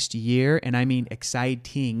up next year, and I mean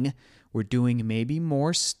exciting. We're doing maybe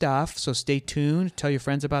more stuff, so stay tuned. Tell your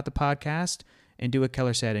friends about the podcast. And do what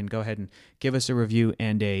Keller said, and go ahead and give us a review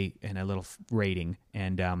and a little rating,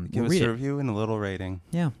 and Give we'll us read a it. review and a little rating.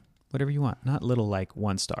 Yeah, whatever you want. Not little like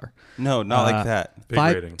 1 star. No, not like that. Big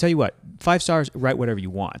 5. rating. Tell you what, 5 stars. Write whatever you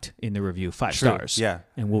want in the review. 5 True, stars. yeah.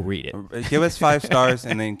 and we'll read it. Give us 5 stars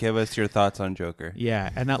and then give us your thoughts on Joker. Yeah,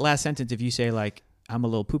 and that last sentence, if you say like, "I'm a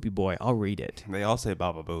little poopy boy," I'll read it. They all say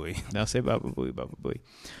Baba Booey. They'll say "Baba booey, baba booey."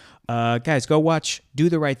 Guys, go watch Do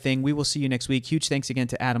the Right Thing. We will see you next week. Huge thanks again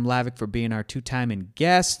to Adam Hlavic for being our 2-time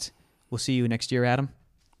guest. We'll see you next year, Adam.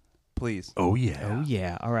 Please. Oh, yeah. Oh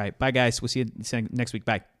yeah. All right. Bye, guys. We'll see you next week.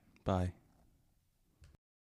 Bye. Bye.